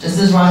 just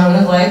as Ron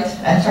would have liked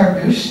at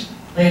Tarbouche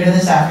later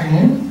this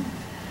afternoon.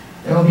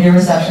 There will be a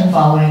reception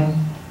following,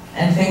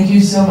 and thank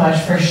you so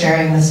much for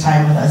sharing this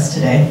time with us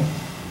today.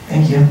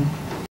 Thank you.